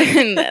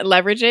and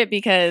leverage it,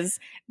 because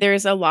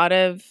there's a lot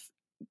of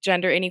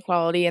gender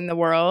inequality in the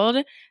world.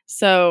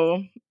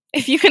 So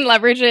if you can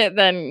leverage it,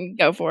 then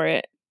go for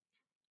it.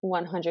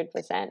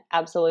 100%.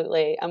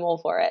 Absolutely. I'm all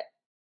for it.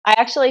 I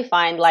actually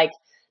find like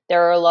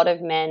there are a lot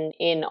of men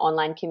in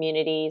online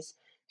communities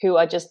who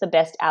are just the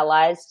best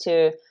allies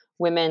to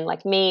women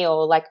like me,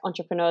 or like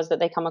entrepreneurs that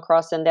they come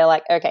across, and they're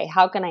like, okay,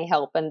 how can I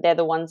help? And they're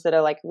the ones that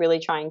are like really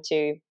trying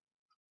to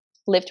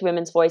lift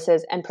women's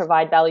voices and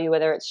provide value,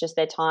 whether it's just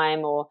their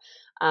time or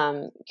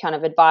kind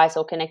of advice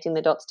or connecting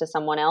the dots to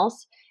someone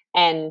else.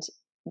 And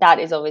that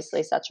is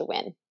obviously such a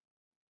win.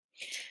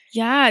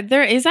 Yeah,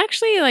 there is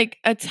actually like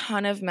a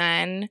ton of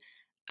men,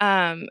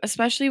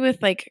 especially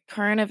with like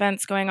current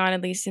events going on,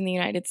 at least in the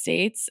United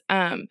States.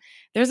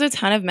 There's a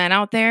ton of men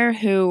out there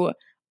who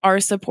are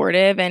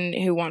supportive and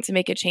who want to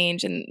make a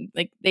change, and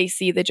like they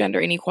see the gender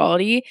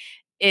inequality.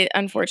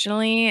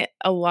 Unfortunately,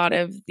 a lot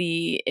of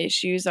the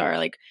issues are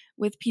like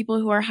with people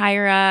who are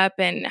higher up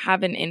and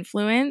have an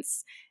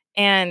influence,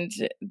 and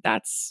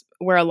that's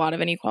where a lot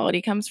of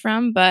inequality comes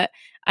from. But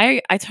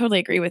I totally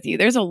agree with you.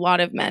 There's a lot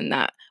of men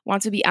that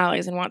want to be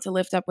allies and want to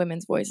lift up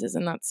women's voices,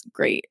 and that's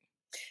great.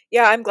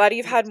 Yeah, I'm glad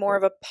you've had more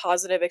of a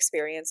positive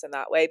experience in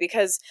that way,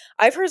 because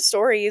I've heard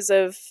stories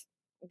of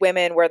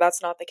women where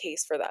that's not the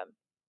case for them.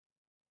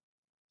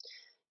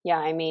 Yeah,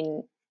 I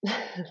mean,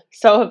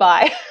 so have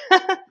I.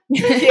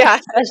 Yeah.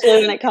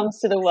 Especially when it comes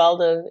to the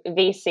world of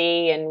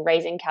VC and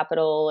raising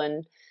capital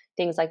and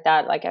things like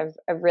that. Like I've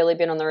really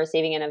been on the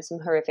receiving end of some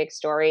horrific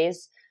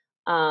stories.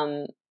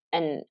 And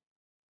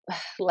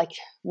like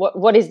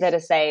what is there to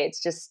say?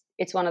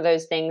 It's one of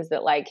those things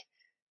that like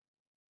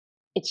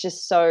it's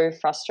just so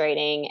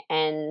frustrating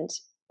and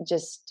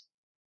just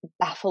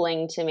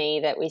baffling to me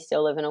that we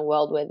still live in a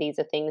world where these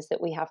are things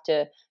that we have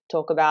to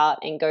talk about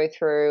and go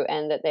through,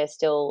 and that they're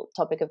still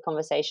topic of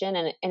conversation,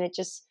 and it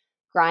just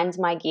grinds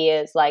my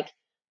gears like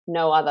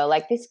no other.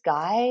 Like this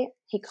guy,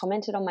 he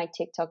commented on my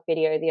TikTok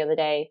video the other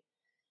day.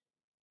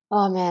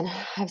 Oh man,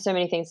 I have so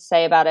many things to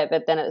say about it,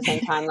 but then at the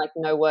same time, like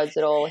no words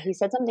at all. He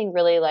said something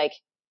really like,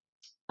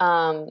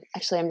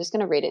 actually, I'm just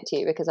going to read it to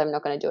you because I'm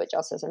not going to do it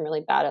justice. I'm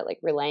really bad at like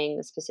relaying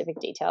the specific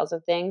details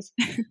of things.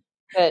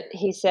 But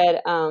he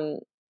said,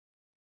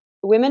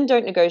 women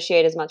don't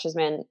negotiate as much as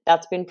men.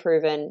 That's been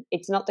proven.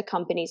 It's not the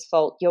company's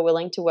fault. You're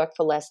willing to work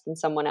for less than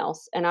someone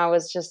else. And I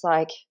was just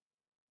like,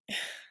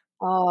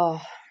 oh,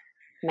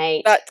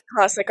 mate. That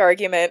classic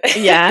argument.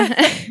 Yeah.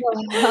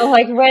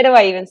 Like, where do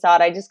I even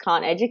start? I just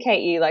can't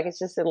educate you. Like, it's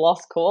just a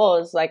lost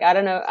cause. Like, I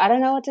don't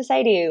know what to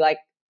say to you. Like,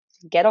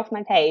 get off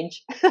my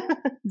page.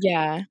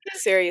 Yeah.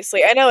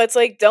 Seriously. I know, it's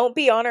like, don't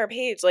be on our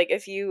page. Like,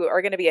 if you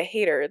are going to be a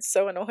hater, it's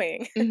so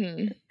annoying.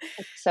 Mm-hmm.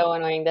 It's so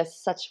annoying.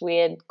 There's such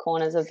weird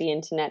corners of the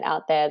internet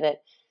out there that,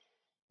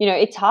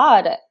 it's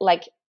hard.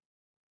 Like,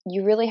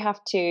 you really have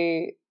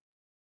to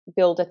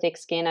build a thick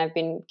skin. I've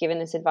been given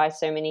this advice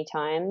so many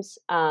times.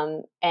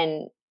 And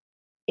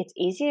it's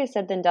easier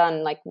said than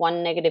done. Like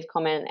one negative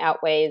comment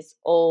outweighs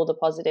all the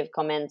positive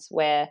comments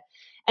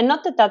and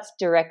not that that's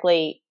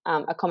directly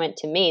a comment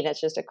to me,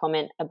 that's just a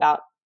comment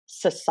about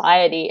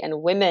society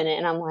and women.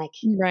 And I'm like,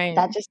 right.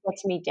 That just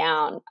gets me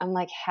down. I'm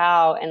like,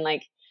 how? And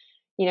like,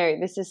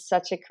 this is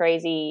such a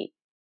crazy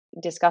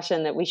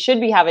discussion that we should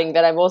be having,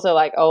 but I'm also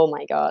like, oh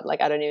my God,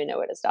 like I don't even know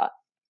where to start.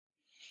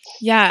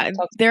 Yeah,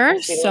 there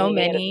are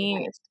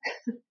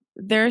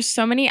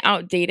so many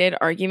outdated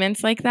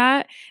arguments like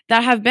that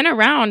have been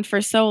around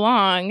for so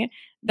long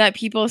that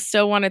people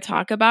still want to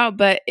talk about.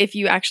 But if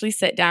you actually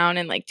sit down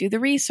and like do the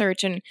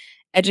research and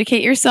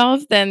educate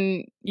yourself,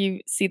 then you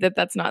see that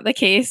that's not the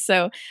case.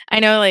 So I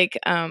know like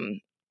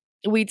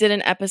we did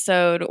an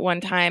episode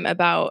one time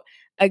about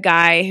a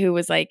guy who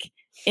was like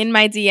in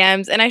my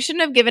DMs, and I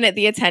shouldn't have given it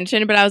the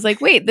attention, but I was like,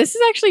 wait, this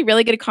is actually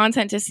really good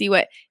content to see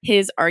what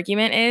his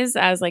argument is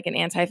as like an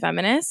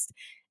anti-feminist.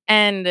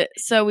 And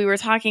so we were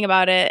talking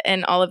about it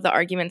and all of the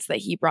arguments that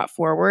he brought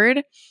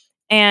forward.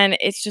 And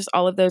it's just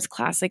all of those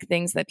classic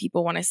things that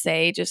people want to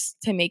say just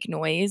to make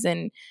noise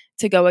and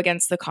to go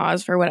against the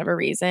cause for whatever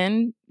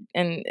reason.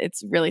 And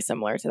it's really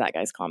similar to that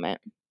guy's comment.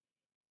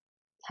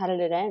 How did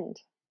it end?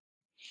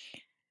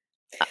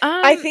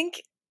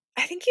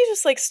 I think you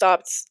just like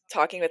stopped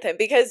talking with him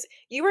because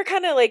you were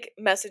kind of like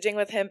messaging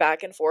with him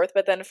back and forth,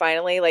 but then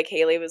finally like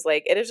Haley was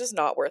like, it is just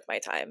not worth my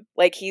time.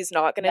 Like he's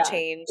not going to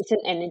change. It's an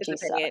energy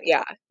suck.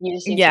 Yeah. You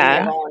just need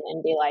to move on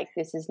and be like,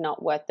 this is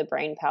not worth the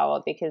brain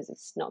power because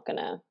it's not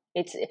gonna,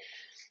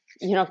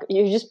 the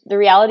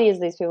reality is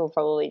these people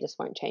probably just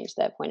won't change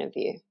their point of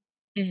view.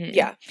 Mm-hmm.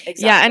 Yeah,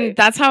 exactly. Yeah, and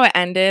that's how it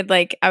ended.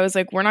 Like, I was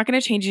like, we're not going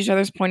to change each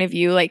other's point of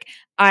view. Like,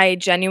 I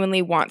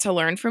genuinely want to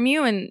learn from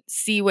you and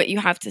see what you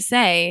have to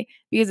say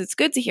because it's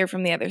good to hear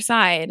from the other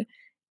side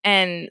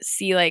and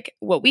see like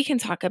what we can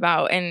talk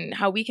about and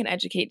how we can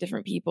educate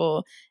different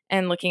people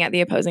and looking at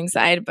the opposing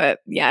side. But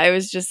yeah, it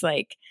was just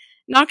like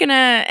not going to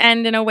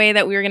end in a way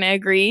that we were going to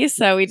agree.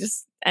 So we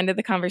just ended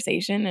the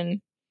conversation,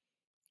 and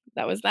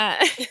that was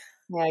that.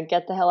 Yeah,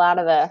 get the hell out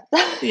of there.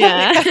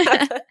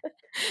 Yeah.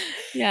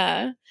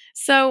 Yeah.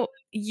 So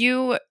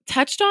you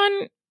touched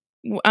on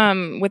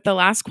with the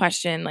last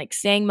question, like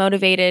staying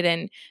motivated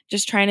and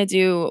just trying to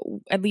do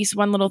at least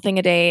one little thing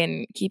a day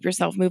and keep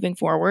yourself moving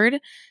forward.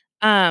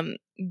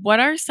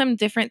 What are some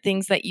different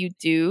things that you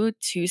do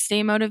to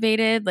stay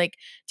motivated? Like,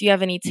 do you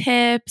have any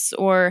tips,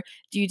 or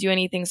do you do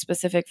anything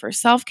specific for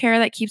self-care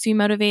that keeps you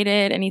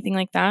motivated? Anything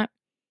like that?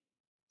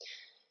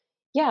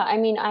 Yeah, I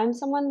mean, I'm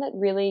someone that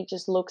really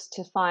just looks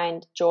to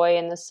find joy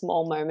in the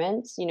small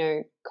moments.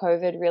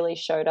 COVID really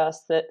showed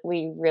us that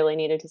we really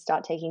needed to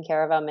start taking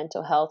care of our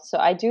mental health. So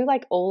I do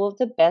like all of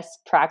the best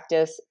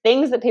practice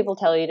things that people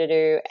tell you to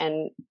do,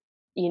 and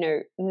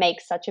make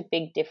such a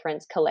big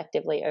difference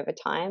collectively over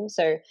time.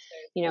 So,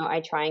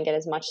 I try and get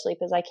as much sleep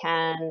as I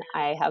can.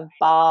 I have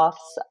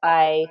baths.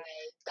 I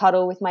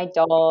cuddle with my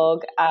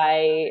dog.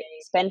 I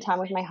spend time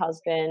with my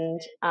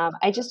husband.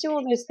 I just do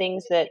all those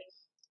things that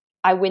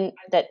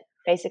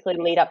basically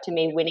lead up to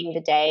me winning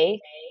the day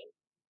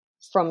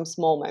from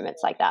small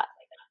moments like that.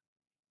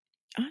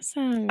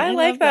 Awesome. I I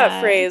like love that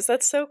that. phrase.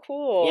 That's so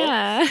cool.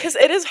 Yeah. Because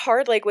it is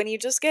hard, like when you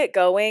just get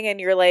going and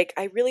you're like,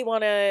 I really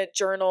want to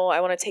journal. I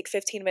want to take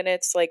 15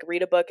 minutes, like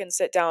read a book and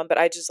sit down, but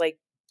I just like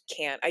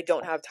can't. I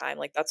don't have time.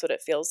 Like that's what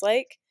it feels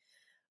like.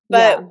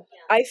 But Yeah,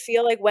 I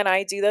feel like when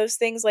I do those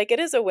things, like it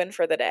is a win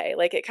for the day.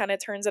 Like it kind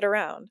of turns it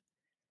around.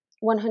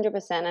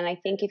 100%. And I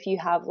think if you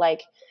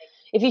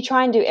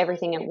try and do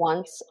everything at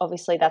once,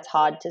 obviously that's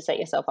hard to set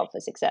yourself up for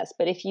success.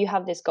 But if you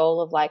have this goal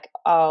of like,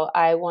 oh,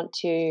 I want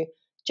to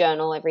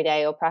journal every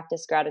day or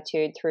practice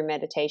gratitude through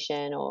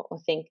meditation or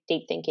think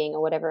deep thinking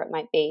or whatever it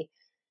might be,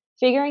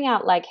 figuring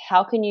out like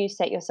how can you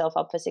set yourself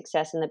up for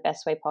success in the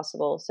best way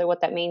possible. So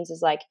what that means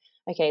is like,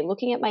 okay,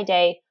 looking at my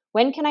day,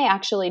 when can I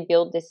actually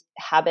build this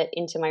habit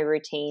into my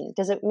routine?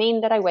 Does it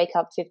mean that I wake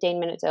up 15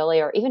 minutes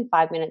earlier or even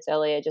 5 minutes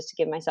earlier just to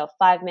give myself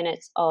 5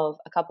 minutes of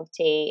a cup of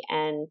tea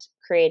and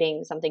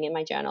creating something in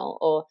my journal?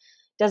 Or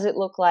does it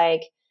look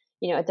like,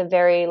 at the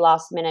very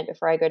last minute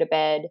before I go to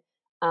bed,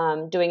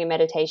 doing a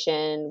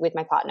meditation with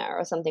my partner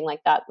or something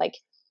like that? Like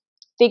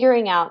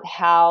figuring out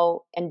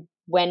how and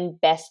when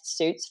best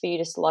suits for you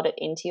to slot it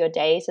into your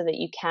day so that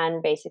you can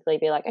basically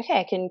be like, okay,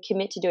 I can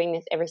commit to doing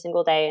this every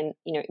single day. And,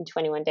 in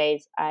 21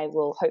 days, I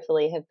will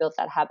hopefully have built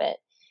that habit.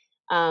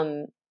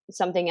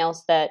 Something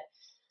else that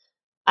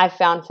I've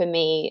found for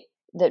me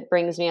that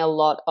brings me a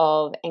lot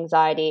of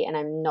anxiety, and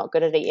I'm not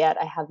good at it yet,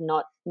 I have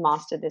not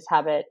mastered this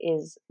habit,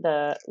 is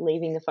the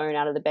leaving the phone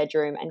out of the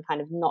bedroom and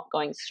kind of not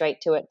going straight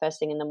to it first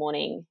thing in the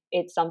morning.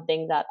 It's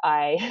something that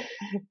I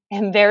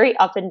am very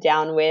up and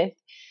down with.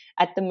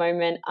 At the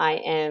moment, I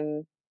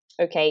am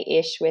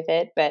okay-ish with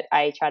it, but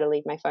I try to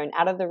leave my phone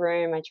out of the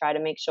room. I try to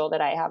make sure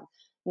that I have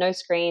no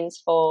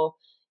screens for,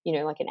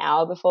 like an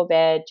hour before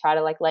bed, try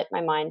to like let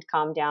my mind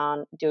calm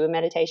down, do a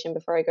meditation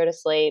before I go to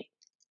sleep,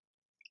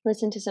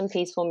 listen to some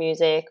peaceful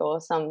music or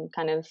some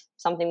kind of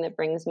something that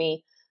brings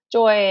me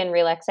joy and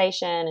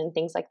relaxation and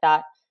things like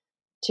that,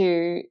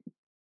 to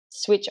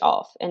switch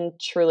off and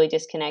truly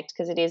disconnect,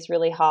 because it is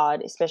really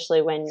hard,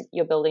 especially when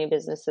you're building a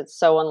business that's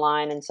so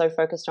online and so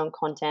focused on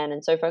content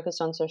and so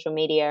focused on social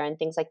media and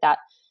things like that.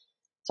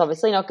 It's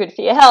obviously not good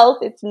for your health.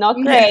 It's not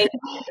great.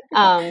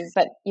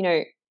 But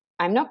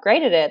I'm not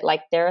great at it.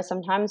 Like there are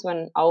some times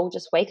when I'll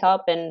just wake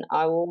up and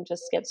I will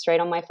just get straight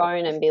on my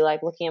phone and be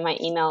like looking at my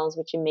emails,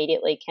 which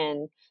immediately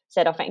can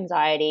set off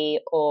anxiety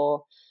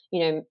or,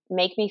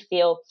 make me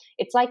feel,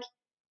 it's like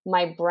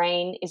my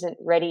brain isn't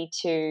ready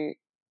to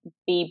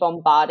be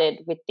bombarded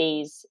with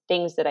these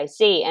things that I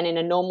see. And in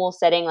a normal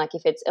setting, like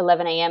if it's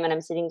 11 a.m. and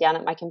I'm sitting down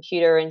at my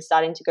computer and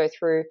starting to go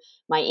through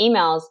my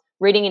emails,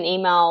 reading an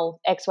email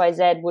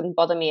XYZ wouldn't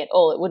bother me at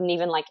all. It wouldn't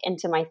even like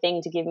enter my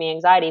thing to give me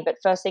anxiety. But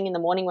first thing in the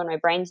morning when my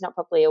brain's not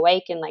properly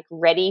awake and like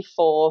ready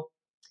for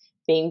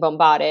being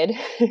bombarded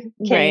can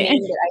Right.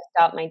 mean that I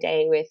start my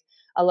day with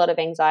a lot of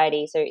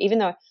anxiety. So even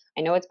though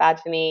I know it's bad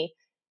for me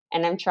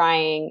and I'm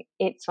trying,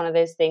 it's one of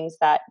those things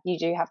that you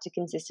do have to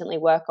consistently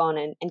work on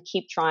and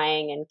keep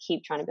trying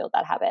to build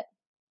that habit.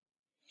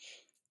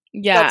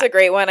 That's Yeah. a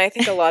great one. I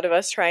think a lot of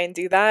us try and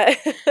do that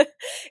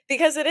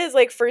because it is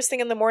like first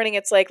thing in the morning.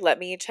 It's like, let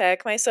me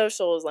check my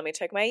socials. Let me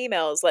check my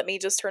emails. Let me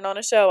just turn on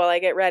a show while I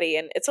get ready.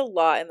 And it's a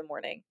lot in the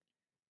morning.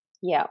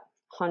 Yeah,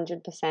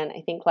 100%.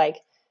 I think like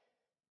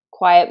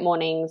quiet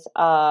mornings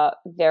are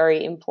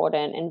very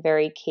important and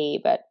very key,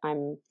 but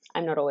I'm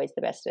not always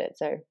the best at it.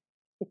 So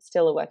it's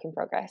still a work in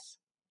progress.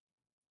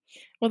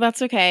 Well,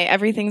 that's okay.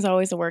 Everything's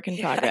always a work in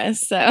Yeah.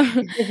 progress. So,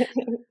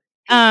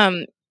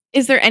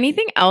 is there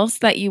anything else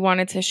that you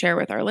wanted to share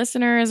with our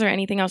listeners or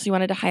anything else you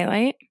wanted to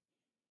highlight?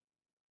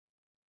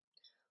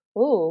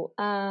 Ooh,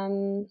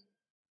 not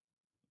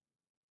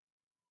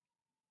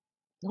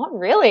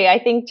really. I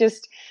think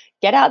just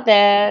get out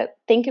there,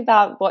 think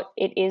about what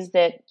it is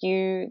that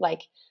you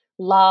like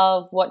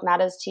love, what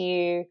matters to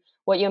you,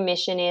 what your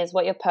mission is,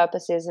 what your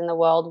purpose is in the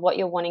world, what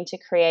you're wanting to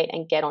create,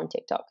 and get on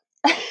TikTok.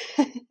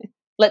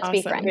 Let's be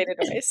Awesome. friends. Great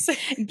advice.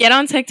 Get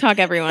on TikTok,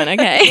 everyone.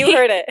 Okay. You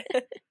heard it.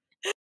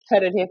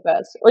 Heard it here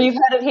first. Well, you've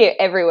heard it here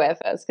everywhere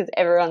first because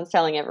everyone's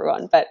telling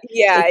everyone. But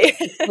Yeah.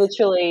 it's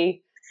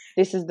literally,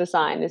 this is the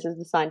sign. This is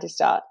the sign to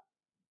start.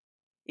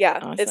 Yeah,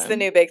 Awesome. It's the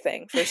new big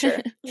thing for sure.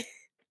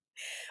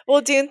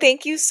 Well, Doone,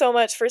 thank you so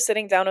much for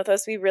sitting down with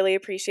us. We really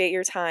appreciate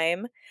your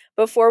time.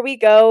 Before we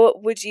go,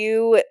 would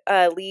you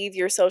leave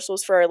your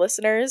socials for our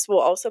listeners? We'll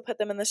also put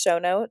them in the show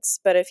notes,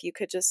 but if you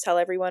could just tell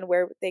everyone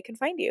where they can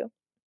find you.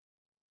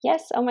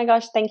 Yes. Oh my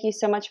gosh. Thank you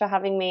so much for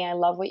having me. I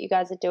love what you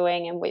guys are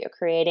doing and what you're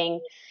creating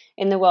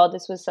in the world.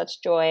 This was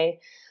such joy.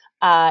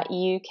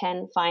 You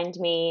can find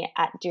me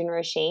at Doone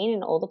Roisin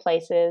in all the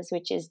places,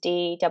 which is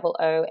DOONEROISIN.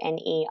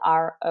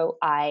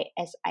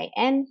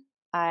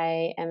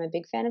 I am a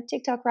big fan of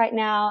TikTok right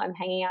now. I'm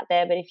hanging out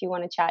there, but if you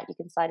want to chat, you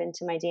can slide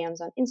into my DMs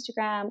on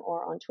Instagram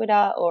or on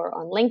Twitter or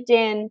on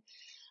LinkedIn.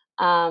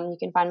 You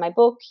can find my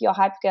book, Your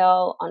Hype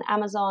Girl, on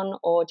Amazon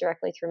or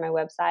directly through my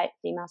website,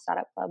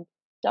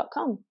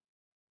 femalestartupclub.com.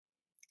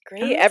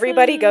 Great. Awesome.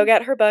 Everybody go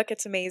get her book.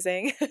 It's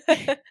amazing.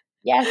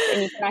 Yes,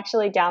 and you can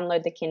actually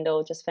download the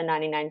Kindle just for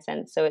 99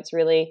 cents. So it's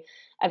really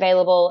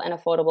available and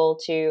affordable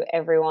to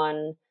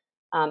everyone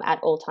at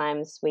all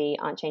times. We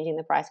aren't changing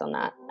the price on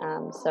that.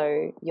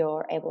 So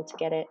you're able to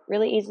get it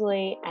really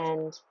easily,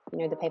 and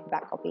the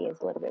paperback copy is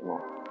a little bit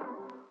more.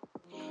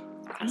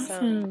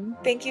 Awesome.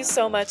 Thank you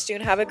so much, Doone.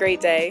 Have a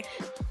great day.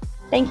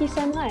 Thank you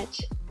so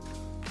much.